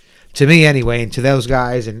 To me, anyway, and to those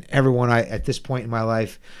guys and everyone at this point in my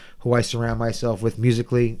life who I surround myself with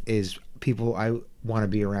musically, is people I want to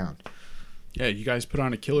be around. Yeah, you guys put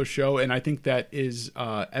on a killer show, and I think that is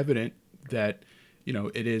evident that,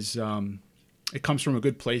 it is. It comes from a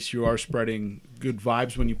good place. You are spreading good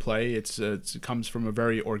vibes when you play. It comes from a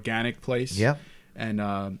very organic place. Yeah.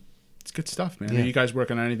 And it's good stuff, man. Yeah. Are you guys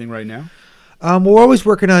working on anything right now? We're always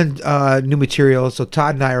working on new material. So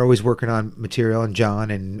Todd and I are always working on material, and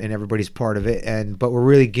John and everybody's part of it. But we're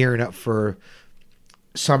really gearing up for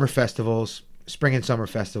summer festivals, spring and summer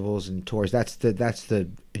festivals and tours. That's the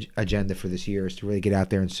agenda for this year, is to really get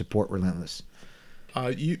out there and support Relentless.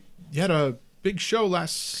 You had a big show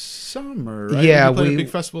last summer, right? Yeah, you played a big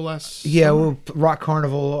festival last. Yeah, summer? well, Rock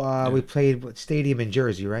Carnival. We played stadium in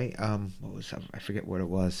Jersey, right? I forget what it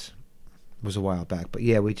was. It was a while back, but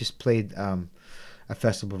yeah, we just played a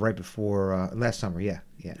festival right before last summer. Yeah.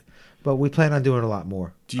 But we plan on doing a lot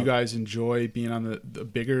more. Do you guys enjoy being on the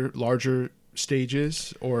bigger, larger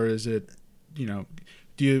stages, or is it, do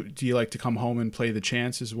you like to come home and play the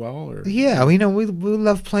Chance as well? Or Yeah, we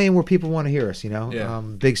love playing where people want to hear us. Yeah.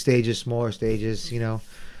 Big stages, smaller stages.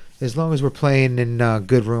 As long as we're playing in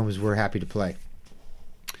good rooms, we're happy to play.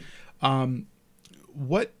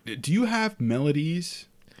 What do you have melodies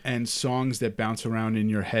and songs that bounce around in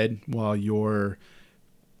your head while you're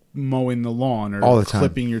mowing the lawn or All the time.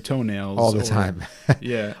 clipping your toenails? All the time.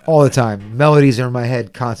 Yeah. All the time. Melodies are in my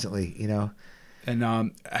head constantly. And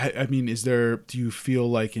I mean, do you feel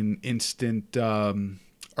like an instant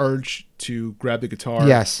urge to grab the guitar?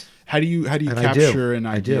 Yes. How do you And capture an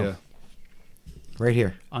I idea? do. Right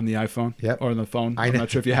here. On the iPhone? Yep. Or on the phone? I I'm know.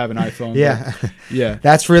 not sure if you have an iPhone. Yeah. but- yeah.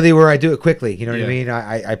 That's really where I do it quickly. You know what I Yeah. mean?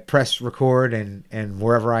 I press record, and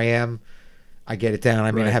wherever I am, I get it down.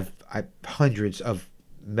 I mean, Right. I have hundreds of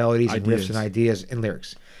melodies and Ideas. riffs and ideas and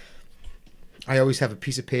lyrics. I always have a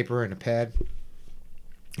piece of paper and a pad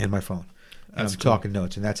and my phone. And That's I'm cool. talking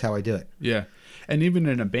notes, and that's how I do it. Yeah. And even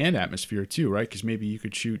in a band atmosphere too, right? Because maybe you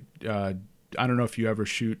could shoot, I don't know if you ever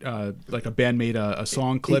shoot, like a band made a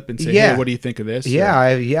song clip and say, Yeah. hey, what do you think of this? Yeah,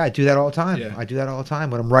 Or- I do that all the time. Yeah. I do that all the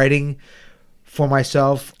time. When I'm writing for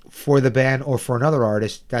myself, for the band, or for another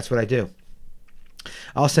artist, that's what I do.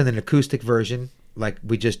 I'll send an acoustic version like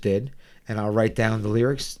we just did, and I'll write down the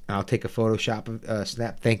lyrics. And I'll take a Photoshop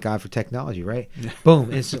snap. Thank God for technology, right?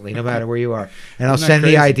 Boom, instantly, no matter where you are. And I'll Isn't that send the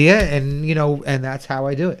crazy? idea, and and that's how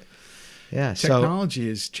I do it. Yeah. Technology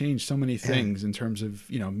has changed so many things in terms of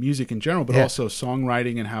music in general, but Yeah. also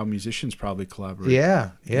songwriting and how musicians probably collaborate.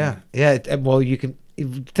 Yeah. Well, you can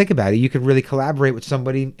think about it. You can really collaborate with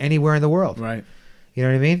somebody anywhere in the world. Right. You know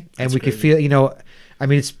what I mean? And That's we could crazy. feel, I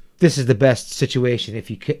mean, this is the best situation if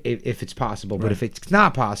it's possible. But Right. if it's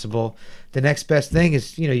not possible, the next best thing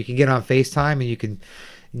is, you can get on FaceTime and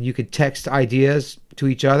you can text ideas to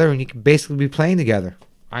each other, and you can basically be playing together.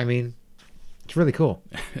 I mean, it's really cool.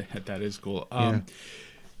 That is cool. Yeah.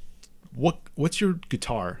 What's your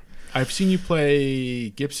guitar? I've seen you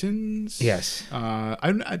play Gibsons. Yes.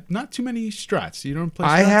 I'm not too many Strats. You don't play. Strats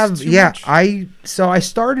I have, too yeah. much? I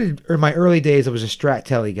started in my early days. I was a Strat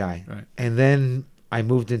Telly guy, Right. and then I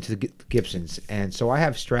moved into the Gibsons, and so I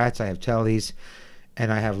have Strats, I have Tellys,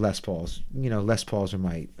 and I have Les Pauls. Les Pauls are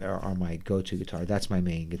my go-to guitar. That's my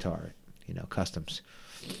main guitar. Customs.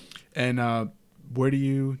 And where do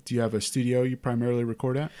you have a studio you primarily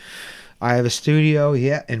record at? I have a studio,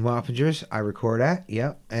 in Wappingers. I record at,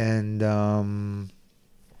 and I'm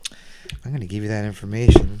going to give you that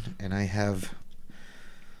information. And I have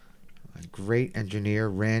a great engineer,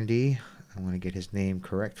 Randy. I want to get his name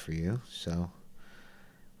correct for you. So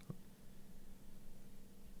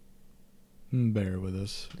Bear with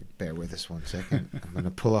us. bear with us 1 second. I'm going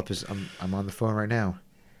to pull up his. I'm on the phone right now.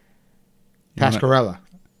 You wanna- Pascarella.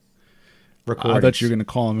 I Recordings. thought you were going to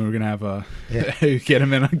call him and we are going to have a Yeah. get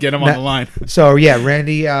him on Nah. the line. So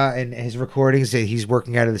Randy and his recordings. He's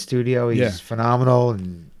working out of the studio. He's Yeah. phenomenal,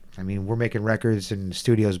 and I mean, we're making records, and the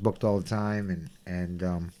studio's booked all the time,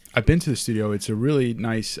 and I've been to the studio. It's a really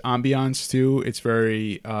nice ambiance too. It's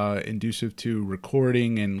very inducive to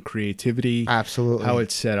recording and creativity. absolutely. How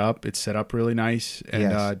it's set up. It's set up really nice. And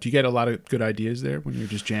Yes. do you get a lot of good ideas there when you're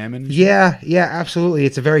just jamming? Yeah, absolutely.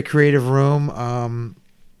 It's a very creative room,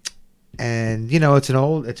 and it's an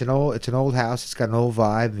old house. It's got an old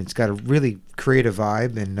vibe. It's got a really creative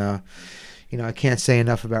vibe, and I can't say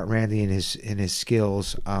enough about Randy and his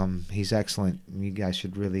skills. He's excellent. You guys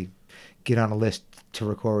should really get on a list to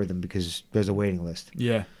record with him, because there's a waiting list.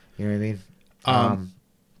 Yeah. You know what I mean?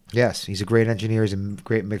 Yes, he's a great engineer. He's a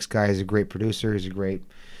great mix guy. He's a great producer. He's a great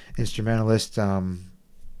instrumentalist.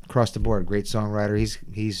 Across the board, great songwriter.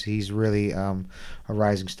 He's really a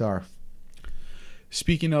rising star.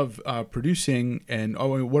 Speaking of producing, and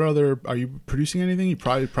what other are you producing? Anything? You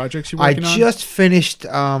projects you're I working on? just finished.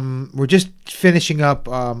 We're just finishing up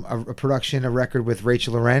a record with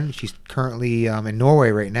Rachel Loren. She's currently in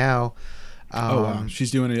Norway right now. wow.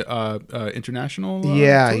 She's doing international.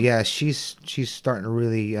 Yeah, tour? yeah. She's starting to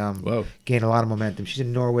really Whoa. gain a lot of momentum. She's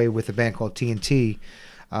in Norway with a band called TNT,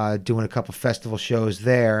 doing a couple festival shows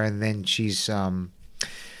there, and then she's in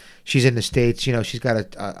the States. She's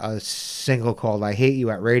got a single called "I Hate You"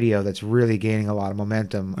 at radio that's really gaining a lot of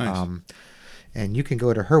momentum. Nice. And you can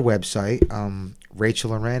go to her website,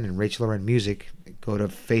 Rachel Loren and Rachel Loren Music. Go to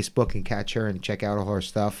Facebook and catch her and check out all her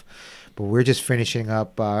stuff. But we're just finishing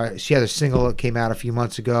up. She has a single that came out a few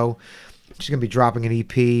months ago. She's going to be dropping an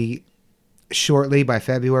EP shortly by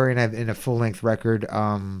February, and a full-length record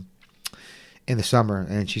in the summer.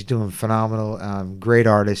 And she's doing phenomenal. Great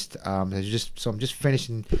artist. I'm just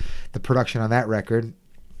finishing the production on that record,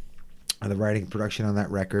 the writing production on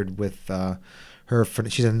that record with her.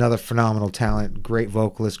 She's another phenomenal talent. Great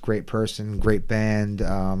vocalist, great person, great band.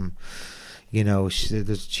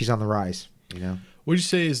 She's on the rise. What would you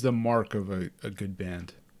say is the mark of a good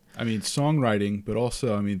band? I mean, songwriting, but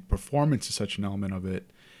also, performance is such an element of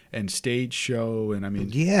it, and stage show, and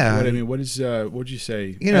Yeah. what would you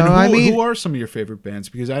say? Who Who are some of your favorite bands?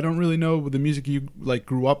 Because I don't really know the music you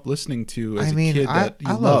grew up listening to as a kid that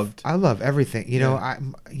you loved. I love everything.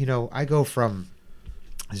 I go from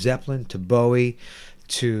Zeppelin to Bowie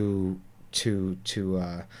to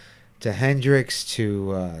Hendrix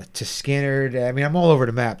to Skinner. I'm all over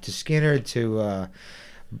the map. To Skinner to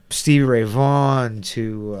Stevie Ray Vaughan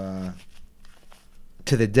to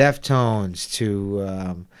the Deftones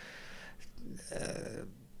to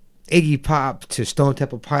Iggy Pop to Stone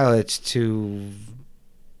Temple Pilots to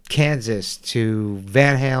Kansas to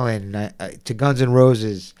Van Halen to Guns N'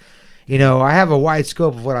 Roses. I have a wide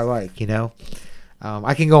scope of what I like.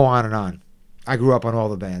 I can go on and on. I grew up on all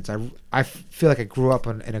the bands. I feel like I grew up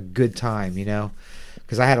in a good time, because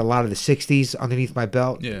because I had a lot of the 60s underneath my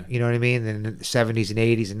belt. Yeah. You know what I mean? And the 70s and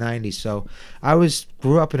 80s and 90s. So I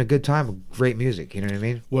grew up in a good time with great music. You know what I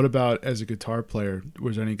mean? What about as a guitar player?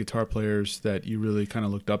 Was there any guitar players that you really kind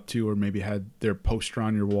of looked up to, or maybe had their poster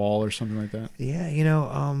on your wall or something like that? Yeah,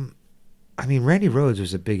 I mean, Randy Rhoads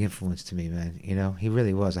was a big influence to me, man. He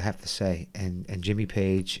really was, I have to say. And Jimmy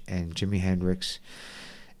Page and Jimi Hendrix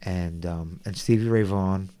and Stevie Ray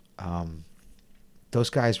Vaughan. Those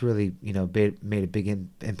guys really, made a big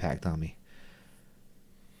impact on me.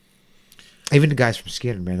 Even the guys from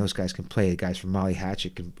Skinner, man, those guys can play. The guys from Molly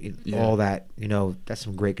Hatchet, all that, that's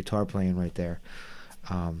some great guitar playing right there.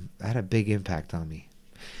 That had a big impact on me.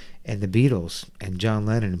 And the Beatles and John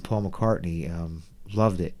Lennon and Paul McCartney,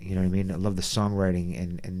 loved it. You know what I mean? I love the songwriting,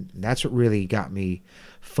 and that's what really got me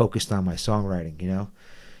focused on my songwriting,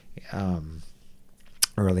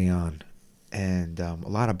 early on. And a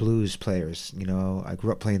lot of blues players, I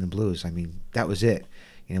grew up playing the blues. I mean, that was it.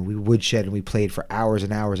 We woodshed and we played for hours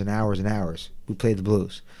and hours and hours and hours. We played the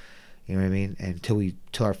blues, you know what I mean?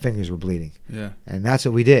 Until our fingers were bleeding. Yeah. And that's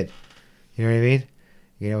what we did. You know what I mean?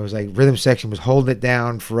 It was like rhythm section was holding it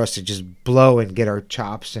down for us to just blow and get our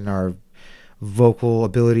chops and our vocal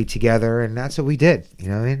ability together, and that's what we did. You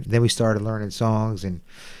know what I mean? Then we started learning songs and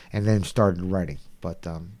then started writing. But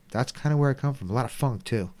that's kind of where I come from. A lot of funk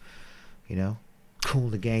too. Cool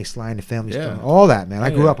and the Gang, Sly and the Family Stone, all that, man.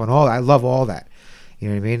 I grew up on all that. I love all that. You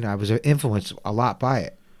know what I mean? I was influenced a lot by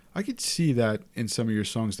it. I could see that in some of your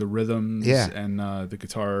songs, the rhythms and the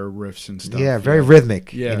guitar riffs and stuff. Yeah, very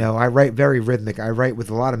rhythmic. Yeah. I write very rhythmic. I write with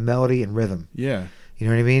a lot of melody and rhythm. Yeah. You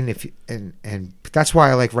know what I mean? And that's why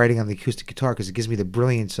I like writing on the acoustic guitar, because it gives me the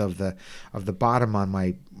brilliance of the bottom on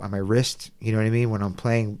my wrist. You know what I mean? When I'm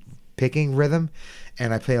picking rhythm,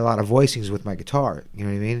 and I play a lot of voicings with my guitar. You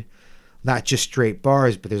know what I mean? Not just straight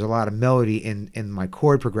bars, but there's a lot of melody in my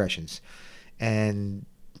chord progressions, and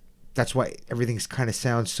that's why everything's kind of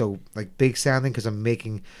sounds so like big sounding, because I'm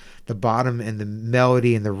making the bottom and the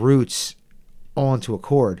melody and the roots all into a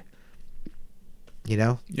chord.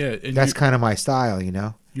 Yeah, and that's kind of my style.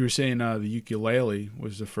 You were saying the ukulele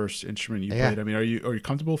was the first instrument you played. I mean, are you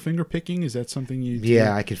comfortable finger picking? Is that something you do?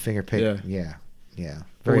 Yeah, I can finger pick. Yeah.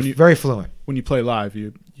 Well, Very fluent. When you play live,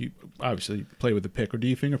 you obviously play with the pick, or do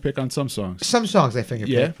you finger pick on some songs? Some songs I finger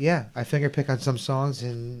pick. Yeah, I finger pick on some songs,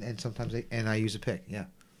 and sometimes I use a pick. Yeah.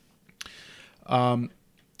 I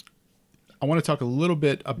want to talk a little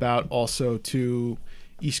bit about also to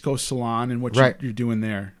East Coast Salon and what you're doing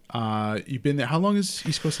there. You've been there. How long has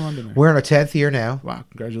East Coast Salon been there? We're in our 10th year now. Wow,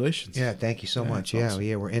 congratulations. Yeah, thank you so much. Awesome.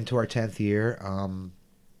 Yeah, we're into our 10th year.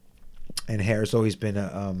 And hair's always been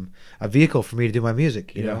a vehicle for me to do my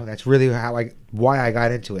music. You know, that's really why I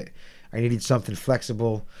got into it. I needed something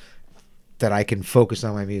flexible that I can focus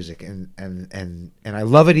on my music, and I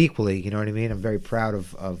love it equally. You know what I mean? I'm very proud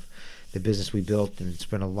of the business we built, and it's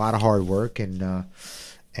been a lot of hard work, and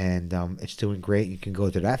it's doing great. You can go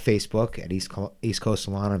to that Facebook at East Coast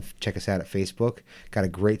Salon and check us out at Facebook. Got a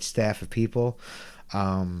great staff of people.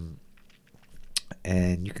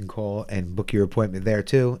 And you can call and book your appointment there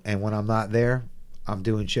too. And when I'm not there, I'm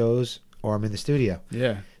doing shows or I'm in the studio.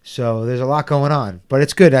 Yeah. So there's a lot going on, but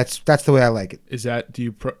it's good. That's the way I like it. Is that, do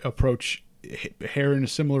you approach hair in a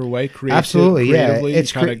similar way? Absolutely, yeah.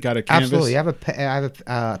 It's kind of got a canvas. Absolutely, I have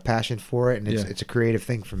a passion for it, and it's a creative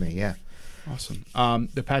thing for me. Yeah. Awesome.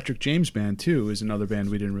 The Patrick James Band too is another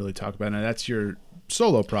band we didn't really talk about. Now that's your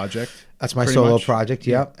solo project. That's my solo project.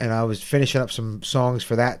 Yep. And I was finishing up some songs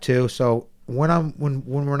for that too. So when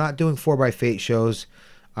we're not doing 4x Fate shows,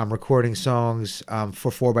 I'm recording songs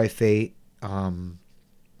for 4x Fate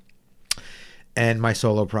and my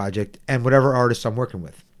solo project and whatever artists I'm working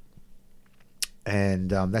with. And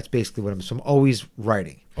that's basically what I'm always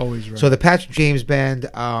writing. Always writing. So the Patrick James Band,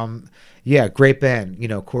 great band. You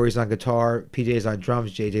know, Corey's on guitar, PJ's on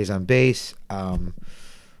drums, JJ's on bass. Let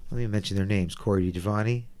me mention their names: Corey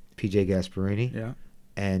DiGiovanni, PJ Gasperini,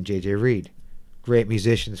 and JJ Reed. Great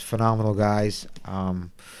musicians, phenomenal guys.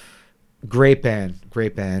 Great band.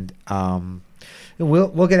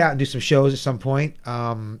 We'll get out and do some shows at some point.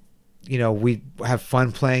 We have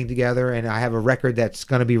fun playing together, and I have a record that's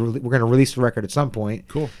going to be. We're going to release the record at some point.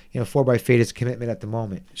 Cool. 4x Fate is a commitment at the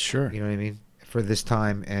moment. Sure. You know what I mean? For this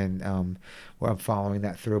time, and I'm following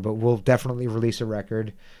that through. But we'll definitely release a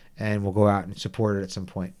record, and we'll go out and support it at some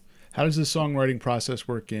point. How does the songwriting process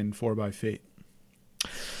work in 4x Fate?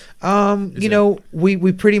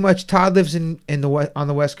 We pretty much, Todd lives on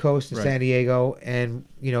the West Coast in San Diego, and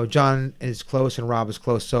John is close and Rob is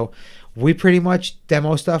close, so we pretty much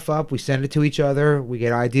demo stuff up. We send it to each other. We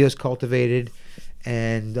get ideas cultivated,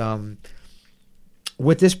 and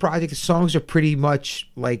with this project, the songs are pretty much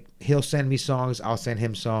like he'll send me songs, I'll send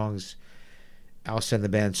him songs, I'll send the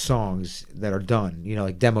band songs that are done,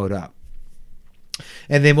 like demoed up.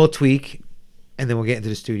 And then we'll tweak, and then we'll get into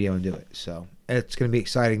the studio and do it. So it's going to be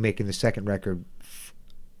exciting making the second record,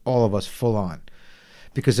 all of us full on,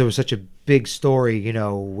 because there was such a big story,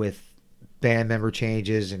 with band member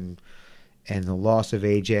changes and the loss of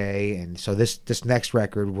AJ. And so this next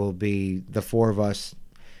record will be the four of us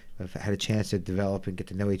have had a chance to develop and get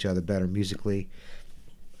to know each other better musically.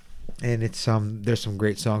 And it's there's some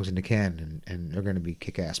great songs in the can, and they're going to be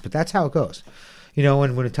kick-ass. But that's how it goes.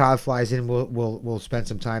 When Todd flies in, we'll spend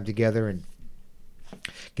some time together and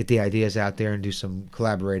get the ideas out there and do some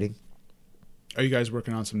collaborating. Are you guys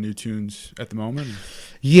working on some new tunes at the moment?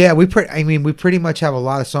 Yeah, we pretty much have a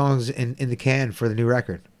lot of songs in the can for the new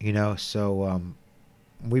record, so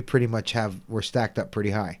we pretty much we're stacked up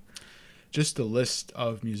pretty high. Just the list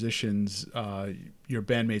of musicians your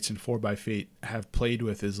bandmates in 4x Fate have played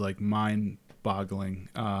with is like mind-boggling.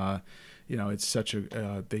 It's such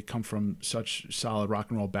they come from such solid rock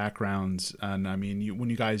and roll backgrounds, and I mean, when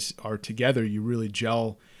you guys are together, you really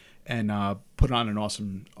gel and put on an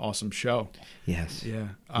awesome show. Yes. Yeah.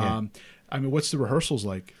 I mean, what's the rehearsals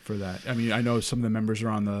like for that? I mean, I know some of the members are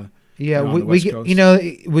on the we West get,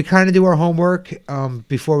 Coast. we kind of do our homework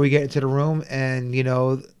before we get into the room, and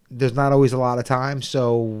there's not always a lot of time,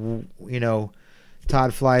 so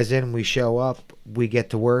Todd flies in, we show up, we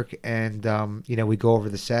get to work, and we go over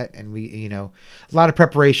the set, and we a lot of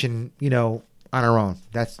preparation on our own.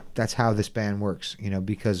 That's how this band works,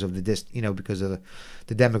 because of because of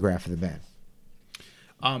the demographic of the band.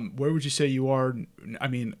 Where would you say you are? I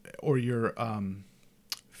mean, or your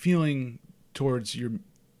feeling towards your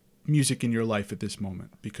music in your life at this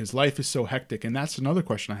moment, because life is so hectic, and that's another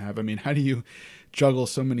question I have. I mean, how do you juggle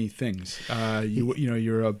so many things?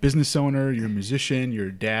 You're a business owner, you're a musician, you're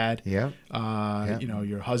a dad, you're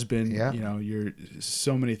a husband, you're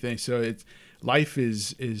so many things. So life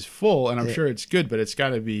is full, and I'm sure it's good, but it's got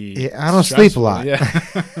to be. Yeah, I don't sleep a lot.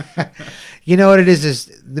 Yeah. You know what it is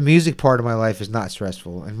the music part of my life is not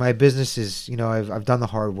stressful, and my business is I've done the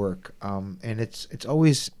hard work, and it's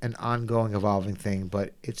always an ongoing, evolving thing,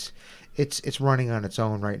 but it's running on its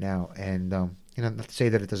own right now, and not to say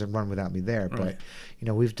that it doesn't run without me there, Right.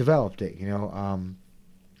 but we've developed it, and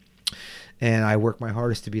I work my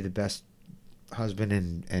hardest to be the best husband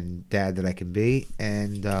and dad that I can be,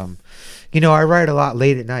 and I write a lot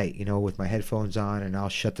late at night, with my headphones on, and I'll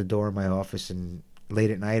shut the door in my office and late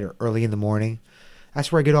at night or early in the morning.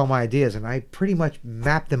 That's where I get all my ideas, and I pretty much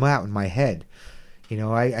map them out in my head.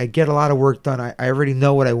 I get a lot of work done. I already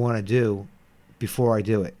know what I want to do before I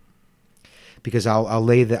do it, because I'll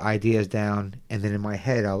lay the ideas down, and then in my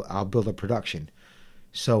head I'll build a production.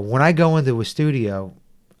 So when I go into a studio,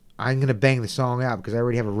 I'm going to bang the song out because I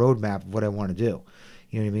already have a roadmap of what I want to do.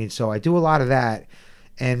 You know what I mean? So I do a lot of that.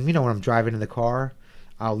 And, when I'm driving in the car,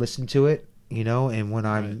 I'll listen to it, and when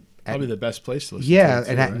I'm... Probably the best place to listen to it.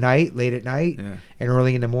 And at night, late at night, Yeah. and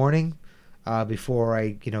early in the morning, before I,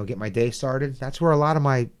 get my day started, that's where a lot of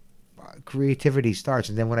my creativity starts.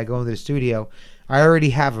 And then when I go into the studio, I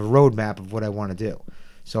already have a roadmap of what I want to do.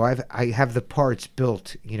 So I have the parts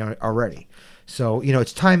built, already. So,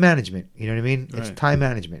 it's time management. You know what I mean? It's Right. time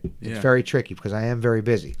management. It's very tricky because I am very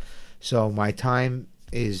busy. So my time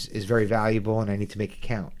is very valuable, and I need to make it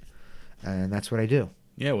count. And that's what I do.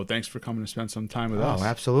 Yeah, well, thanks for coming to spend some time with us. Oh,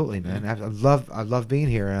 absolutely, man. I love being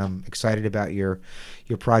here. And I'm excited about your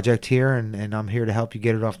project here, and I'm here to help you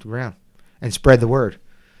get it off the ground and spread the word.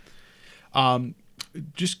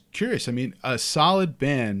 Just curious. I mean, a solid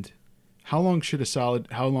band. How long should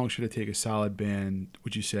it take a solid band,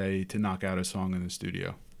 would you say, to knock out a song in the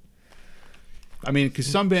studio? I mean, because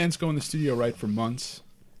some bands go in the studio right for months,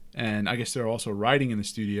 and I guess they're also writing in the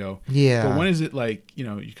studio. Yeah. But when is it like,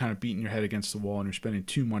 you're kind of beating your head against the wall and you're spending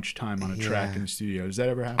too much time on a track in the studio? Does that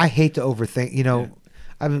ever happen? I hate to overthink.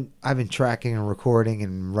 I've been tracking and recording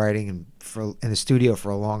and writing in the studio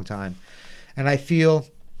for a long time, and I feel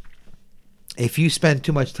if you spend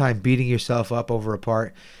too much time beating yourself up over a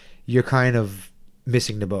part, you're kind of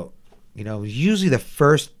missing the boat. Usually the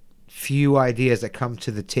first few ideas that come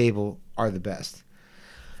to the table are the best.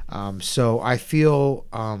 So I feel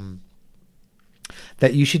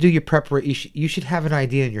that you should do your preparation. You should have an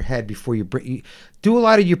idea in your head before you do a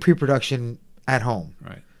lot of your pre-production at home.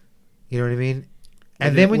 Right. You know what I mean?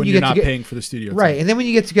 And then when you're not paying for the studio. Right. Time. And then when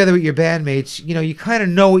you get together with your bandmates, you kind of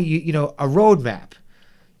know what a roadmap.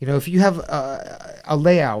 If you have a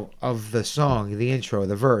layout of the song, the intro,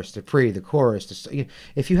 the verse, the pre, the chorus,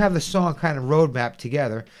 if you have the song kind of roadmap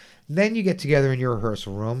together, Then you get together in your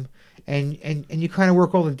rehearsal room and you kind of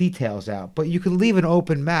work all the details out. But you can leave an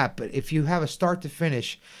open map. But if you have a start to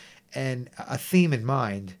finish and a theme in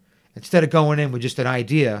mind, instead of going in with just an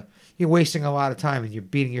idea, you're wasting a lot of time and you're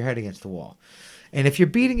beating your head against the wall. And if you're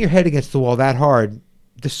beating your head against the wall that hard,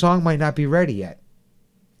 the song might not be ready yet.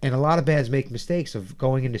 And a lot of bands make mistakes of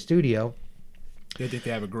going into studio They think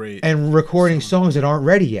they have a great and recording songs that aren't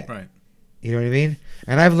ready yet. Right. You know what I mean?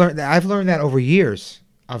 And I've learned that over years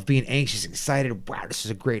of being anxious, excited. Wow, this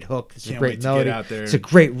is a great hook. This is a Can't wait great to melody. get out there. It's a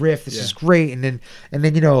great riff. This Yeah. is great. And then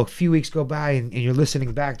a few weeks go by and you're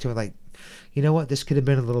listening back to it like, you know what? This could have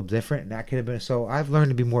been a little different, and that could have been. So I've learned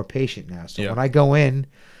to be more patient now. So Yeah. when I go in,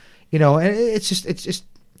 and it's just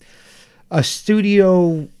a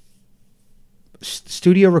studio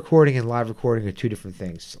recording and live recording are two different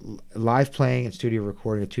things. Live playing and studio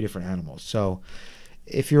recording are two different animals. So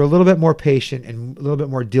if you're a little bit more patient and a little bit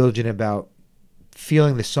more diligent about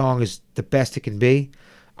feeling the song is the best it can be,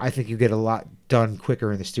 I think you get a lot done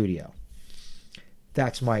quicker in the studio.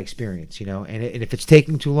 That's my experience, and if it's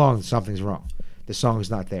taking too long, something's wrong. The song is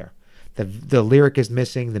not there. The lyric is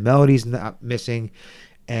missing, the melody's not missing,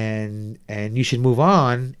 and you should move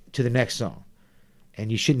on to the next song. And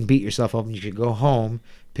you shouldn't beat yourself up. And you should go home,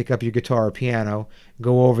 pick up your guitar or piano,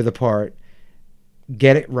 go over the part,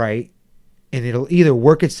 get it right, and it'll either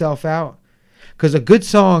work itself out. Because a great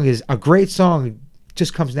song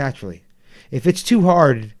just comes naturally. If it's too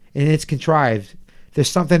hard and it's contrived, there's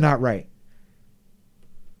something not right.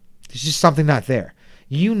 There's just something not there.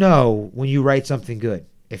 You know when you write something good.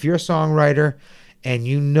 If you're a songwriter and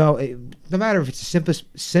no matter if it's the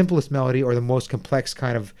simplest melody or the most complex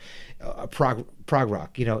kind of prog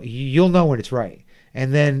rock, you'll know when it's right.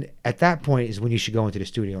 And then at that point is when you should go into the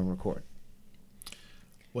studio and record.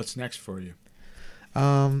 What's next for you?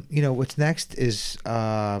 What's next is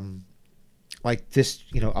like this,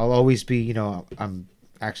 I'll always be, I'm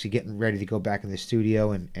actually getting ready to go back in the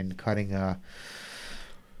studio and cutting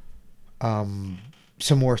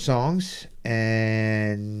some more songs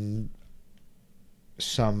and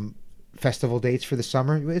some festival dates for the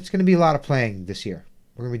summer. It's going to be a lot of playing this year.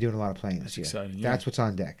 We're going to be doing a lot of playing this year. Exciting, yeah. That's what's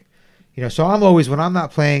on deck. So I'm always, when I'm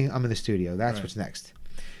not playing, I'm in the studio. That's Right. what's next.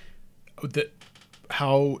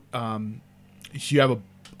 How you have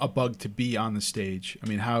a bug to be on the stage? I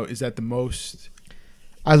mean, how is that the most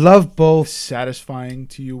I love both. satisfying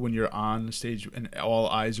to you when you're on the stage and all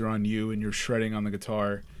eyes are on you and you're shredding on the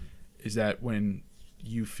guitar? Is that when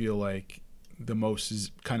you feel like the most is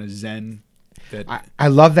kind of zen? I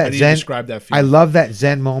love How that do you zen. describe that I feeling? love that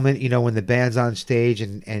zen moment, when the band's on stage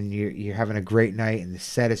and you're having a great night and the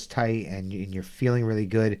set is tight and you're feeling really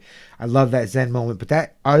good. I love that zen moment,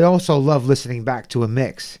 but I also love listening back to a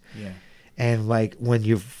mix. Yeah. And like when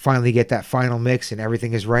you finally get that final mix and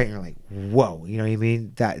everything is right and you're like, whoa, you know what I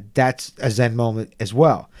mean? That's a zen moment as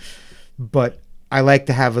well. But I like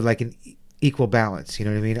to have an equal balance, you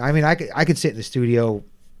know what I mean? I mean, I could sit in the studio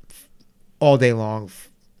all day long,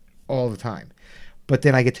 all the time. But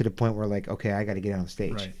then I get to the point where like, okay, I got to get on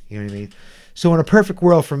stage. Right. You know what I mean? So in a perfect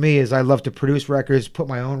world for me is I love to produce records, put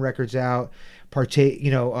my own records out, partake,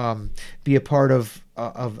 be a part of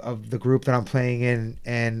the group that I'm playing in,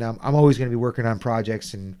 and I'm always going to be working on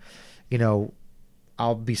projects, and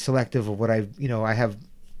I'll be selective of what I have.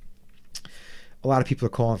 A lot of people are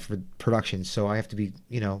calling for production, so I have to be,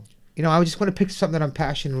 I just want to pick something that I'm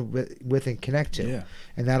passionate with and connect to, Yeah.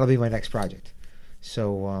 and that'll be my next project.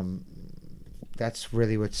 So that's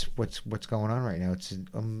really what's going on right now. It's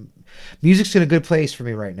music's in a good place for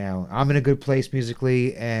me right now. I'm in a good place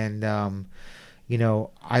musically, and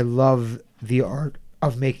I love the art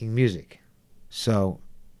of making music. So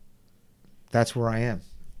that's where I am.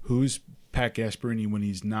 Who's Pat Gasperini when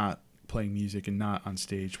he's not playing music and not on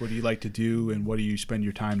stage? What do you like to do, and what do you spend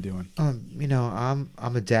your time doing?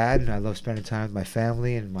 I'm a dad, and I love spending time with my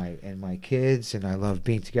family and my kids, and I love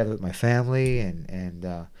being together with my family, and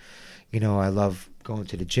I love going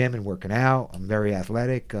to the gym and working out. I'm very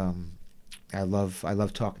athletic. I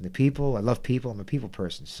love talking to people. I love people. I'm a people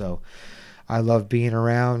person, so I love being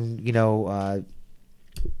around.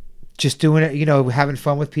 Just doing it. Having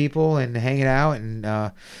fun with people and hanging out, and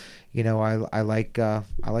I like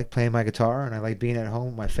playing my guitar, and I like being at home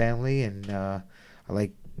with my family, and I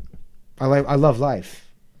love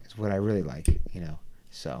life. It's what I really like.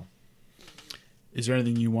 So. Is there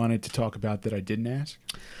anything you wanted to talk about that I didn't ask?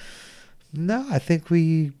 No, I think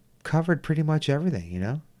we covered pretty much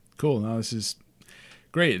everything, Cool. No, this is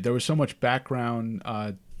great. There was so much background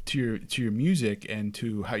to your music and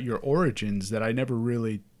to your origins that I never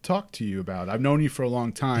really talked to you about. I've known you for a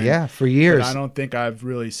long time. Yeah, for years. But I don't think I've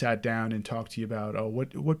really sat down and talked to you about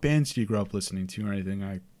what bands do you grow up listening to or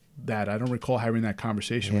anything. that. I don't recall having that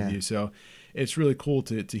conversation with you. So it's really cool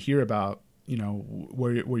to hear about,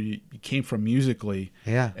 where you came from musically,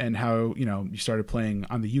 and how, you started playing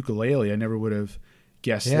on the ukulele. I never would have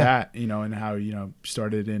guessed that, and how,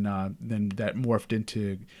 started in, then that morphed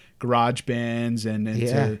into garage bands and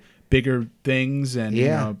into bigger things.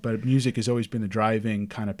 And, but music has always been a driving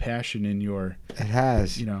kind of passion in your, it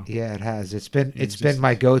has, it has. It's been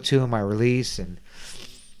my go-to and my release. And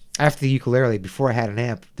after the ukulele, before I had an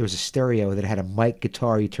amp, there was a stereo that had a mic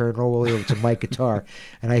guitar. You turn it all the way over to mic guitar,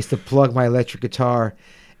 and I used to plug my electric guitar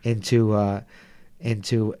into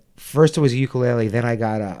first it was a ukulele, then I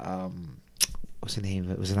got a what's the name?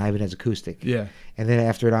 It was an Ibanez acoustic. Yeah. And then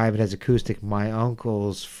after an Ibanez acoustic, my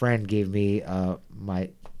uncle's friend gave me my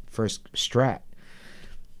first Strat.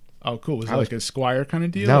 Oh, cool. Was it like a Squire kind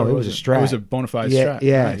of deal? No, it was a Strat. It was a bona fide yeah, Strat.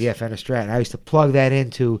 Yeah, Nice. yeah, Fender Strat. And I used to plug that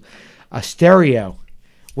into a stereo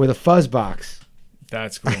with a fuzz box.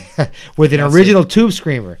 That's cool. With an original tube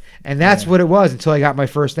screamer. And that's what it was until I got my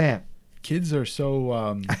first amp. Kids are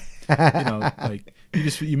so, like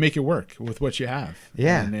you make it work with what you have.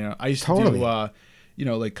 Yeah. And, I used to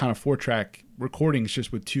do, like kind of 4-track recordings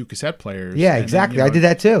just with 2 cassette players. Yeah, exactly. Then, I did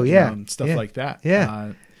that too. Yeah. Stuff like that.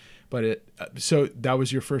 Yeah. But so that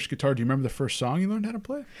was your first guitar. Do you remember the first song you learned how to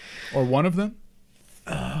play? Or one of them?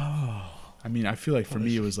 Oh. I mean, I feel like for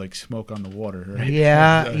me it was like Smoke on the Water, right?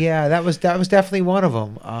 Yeah, that was definitely one of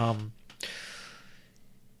them.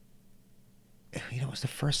 It was the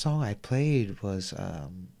first song I played was, I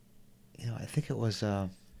think it was an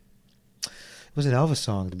Elvis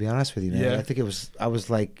song, to be honest with you, man. Yeah. I think it was. I was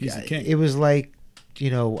like, He's the king. It was like,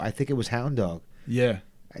 I think it was Hound Dog. Yeah.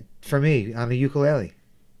 For me on the ukulele,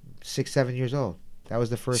 6-7 years old. That was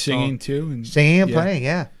the first Singing song. too, and Singing and playing,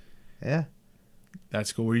 yeah.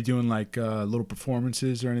 That's cool. Were you doing like little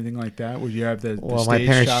performances or anything like that? Would you have the Well, stage my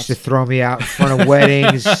parents shots? used to throw me out in front of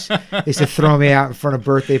weddings. They used to throw me out in front of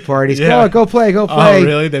birthday parties. Yeah. Go play. Oh,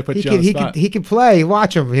 really? They put you on the spot. He can play.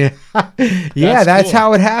 Watch him. Yeah, that's cool.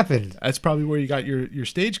 how it happened. That's probably where you got your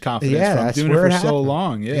stage confidence Yeah, from that's doing where it it for so happened.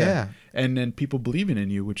 long. Yeah. Yeah. And then people believing in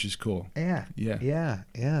you, which is cool. Yeah. Yeah.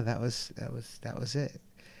 That was it.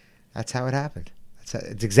 That's how it happened.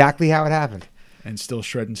 It's exactly how it happened. And still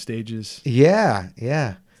shredding stages. Yeah.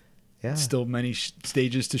 Still many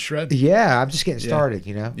stages to shred. Yeah, I'm just getting started,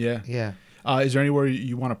 Yeah. Yeah. Is there anywhere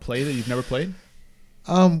you want to play that you've never played?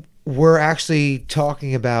 We're actually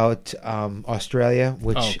talking about Australia,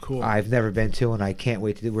 which cool. I've never been to, and I can't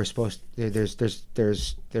wait to do. We're supposed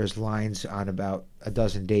there's lines on about a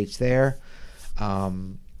dozen dates there. I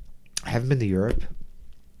haven't been to Europe,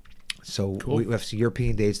 so Cool. we have some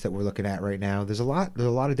European dates that we're looking at right now. There's a lot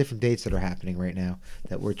of different dates that are happening right now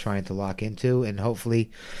that we're trying to lock into, and hopefully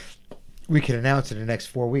we can announce in the next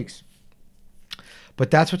 4 weeks. But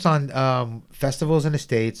that's what's on festivals in the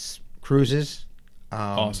States, cruises.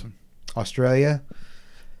 Awesome. Australia,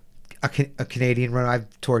 a Canadian run. I've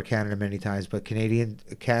toured Canada many times, but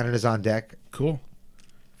Canada's on deck. Cool.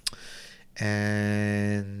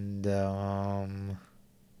 And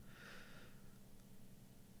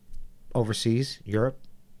overseas, Europe.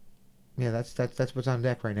 Yeah, that's what's on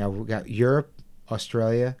deck right now. We got Europe,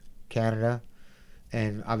 Australia, Canada,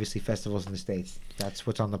 and obviously festivals in the States. That's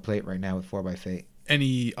what's on the plate right now with 4x8.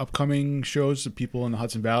 Any upcoming shows that people in the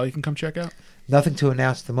Hudson Valley can come check out? Nothing to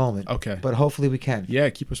announce at the moment. Okay. But hopefully we can. Yeah,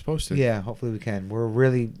 keep us posted. Yeah, hopefully we can.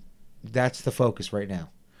 That's the focus right now.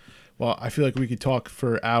 Well, I feel like we could talk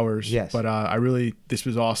for hours. Yes. But this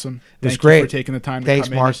was awesome. It was Thank great. you for taking the time to Thanks,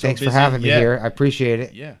 come in. Mark. You're so Thanks for busy. having me here. I appreciate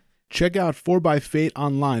it. Yeah. Check out 4x8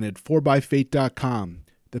 online at 4byfate.com.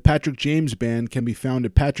 The Patrick James Band can be found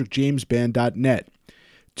at patrickjamesband.net.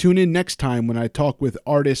 Tune in next time when I talk with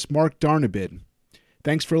artist Mark Darnabid.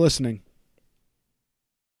 Thanks for listening.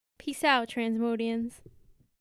 Peace out, Transmodians.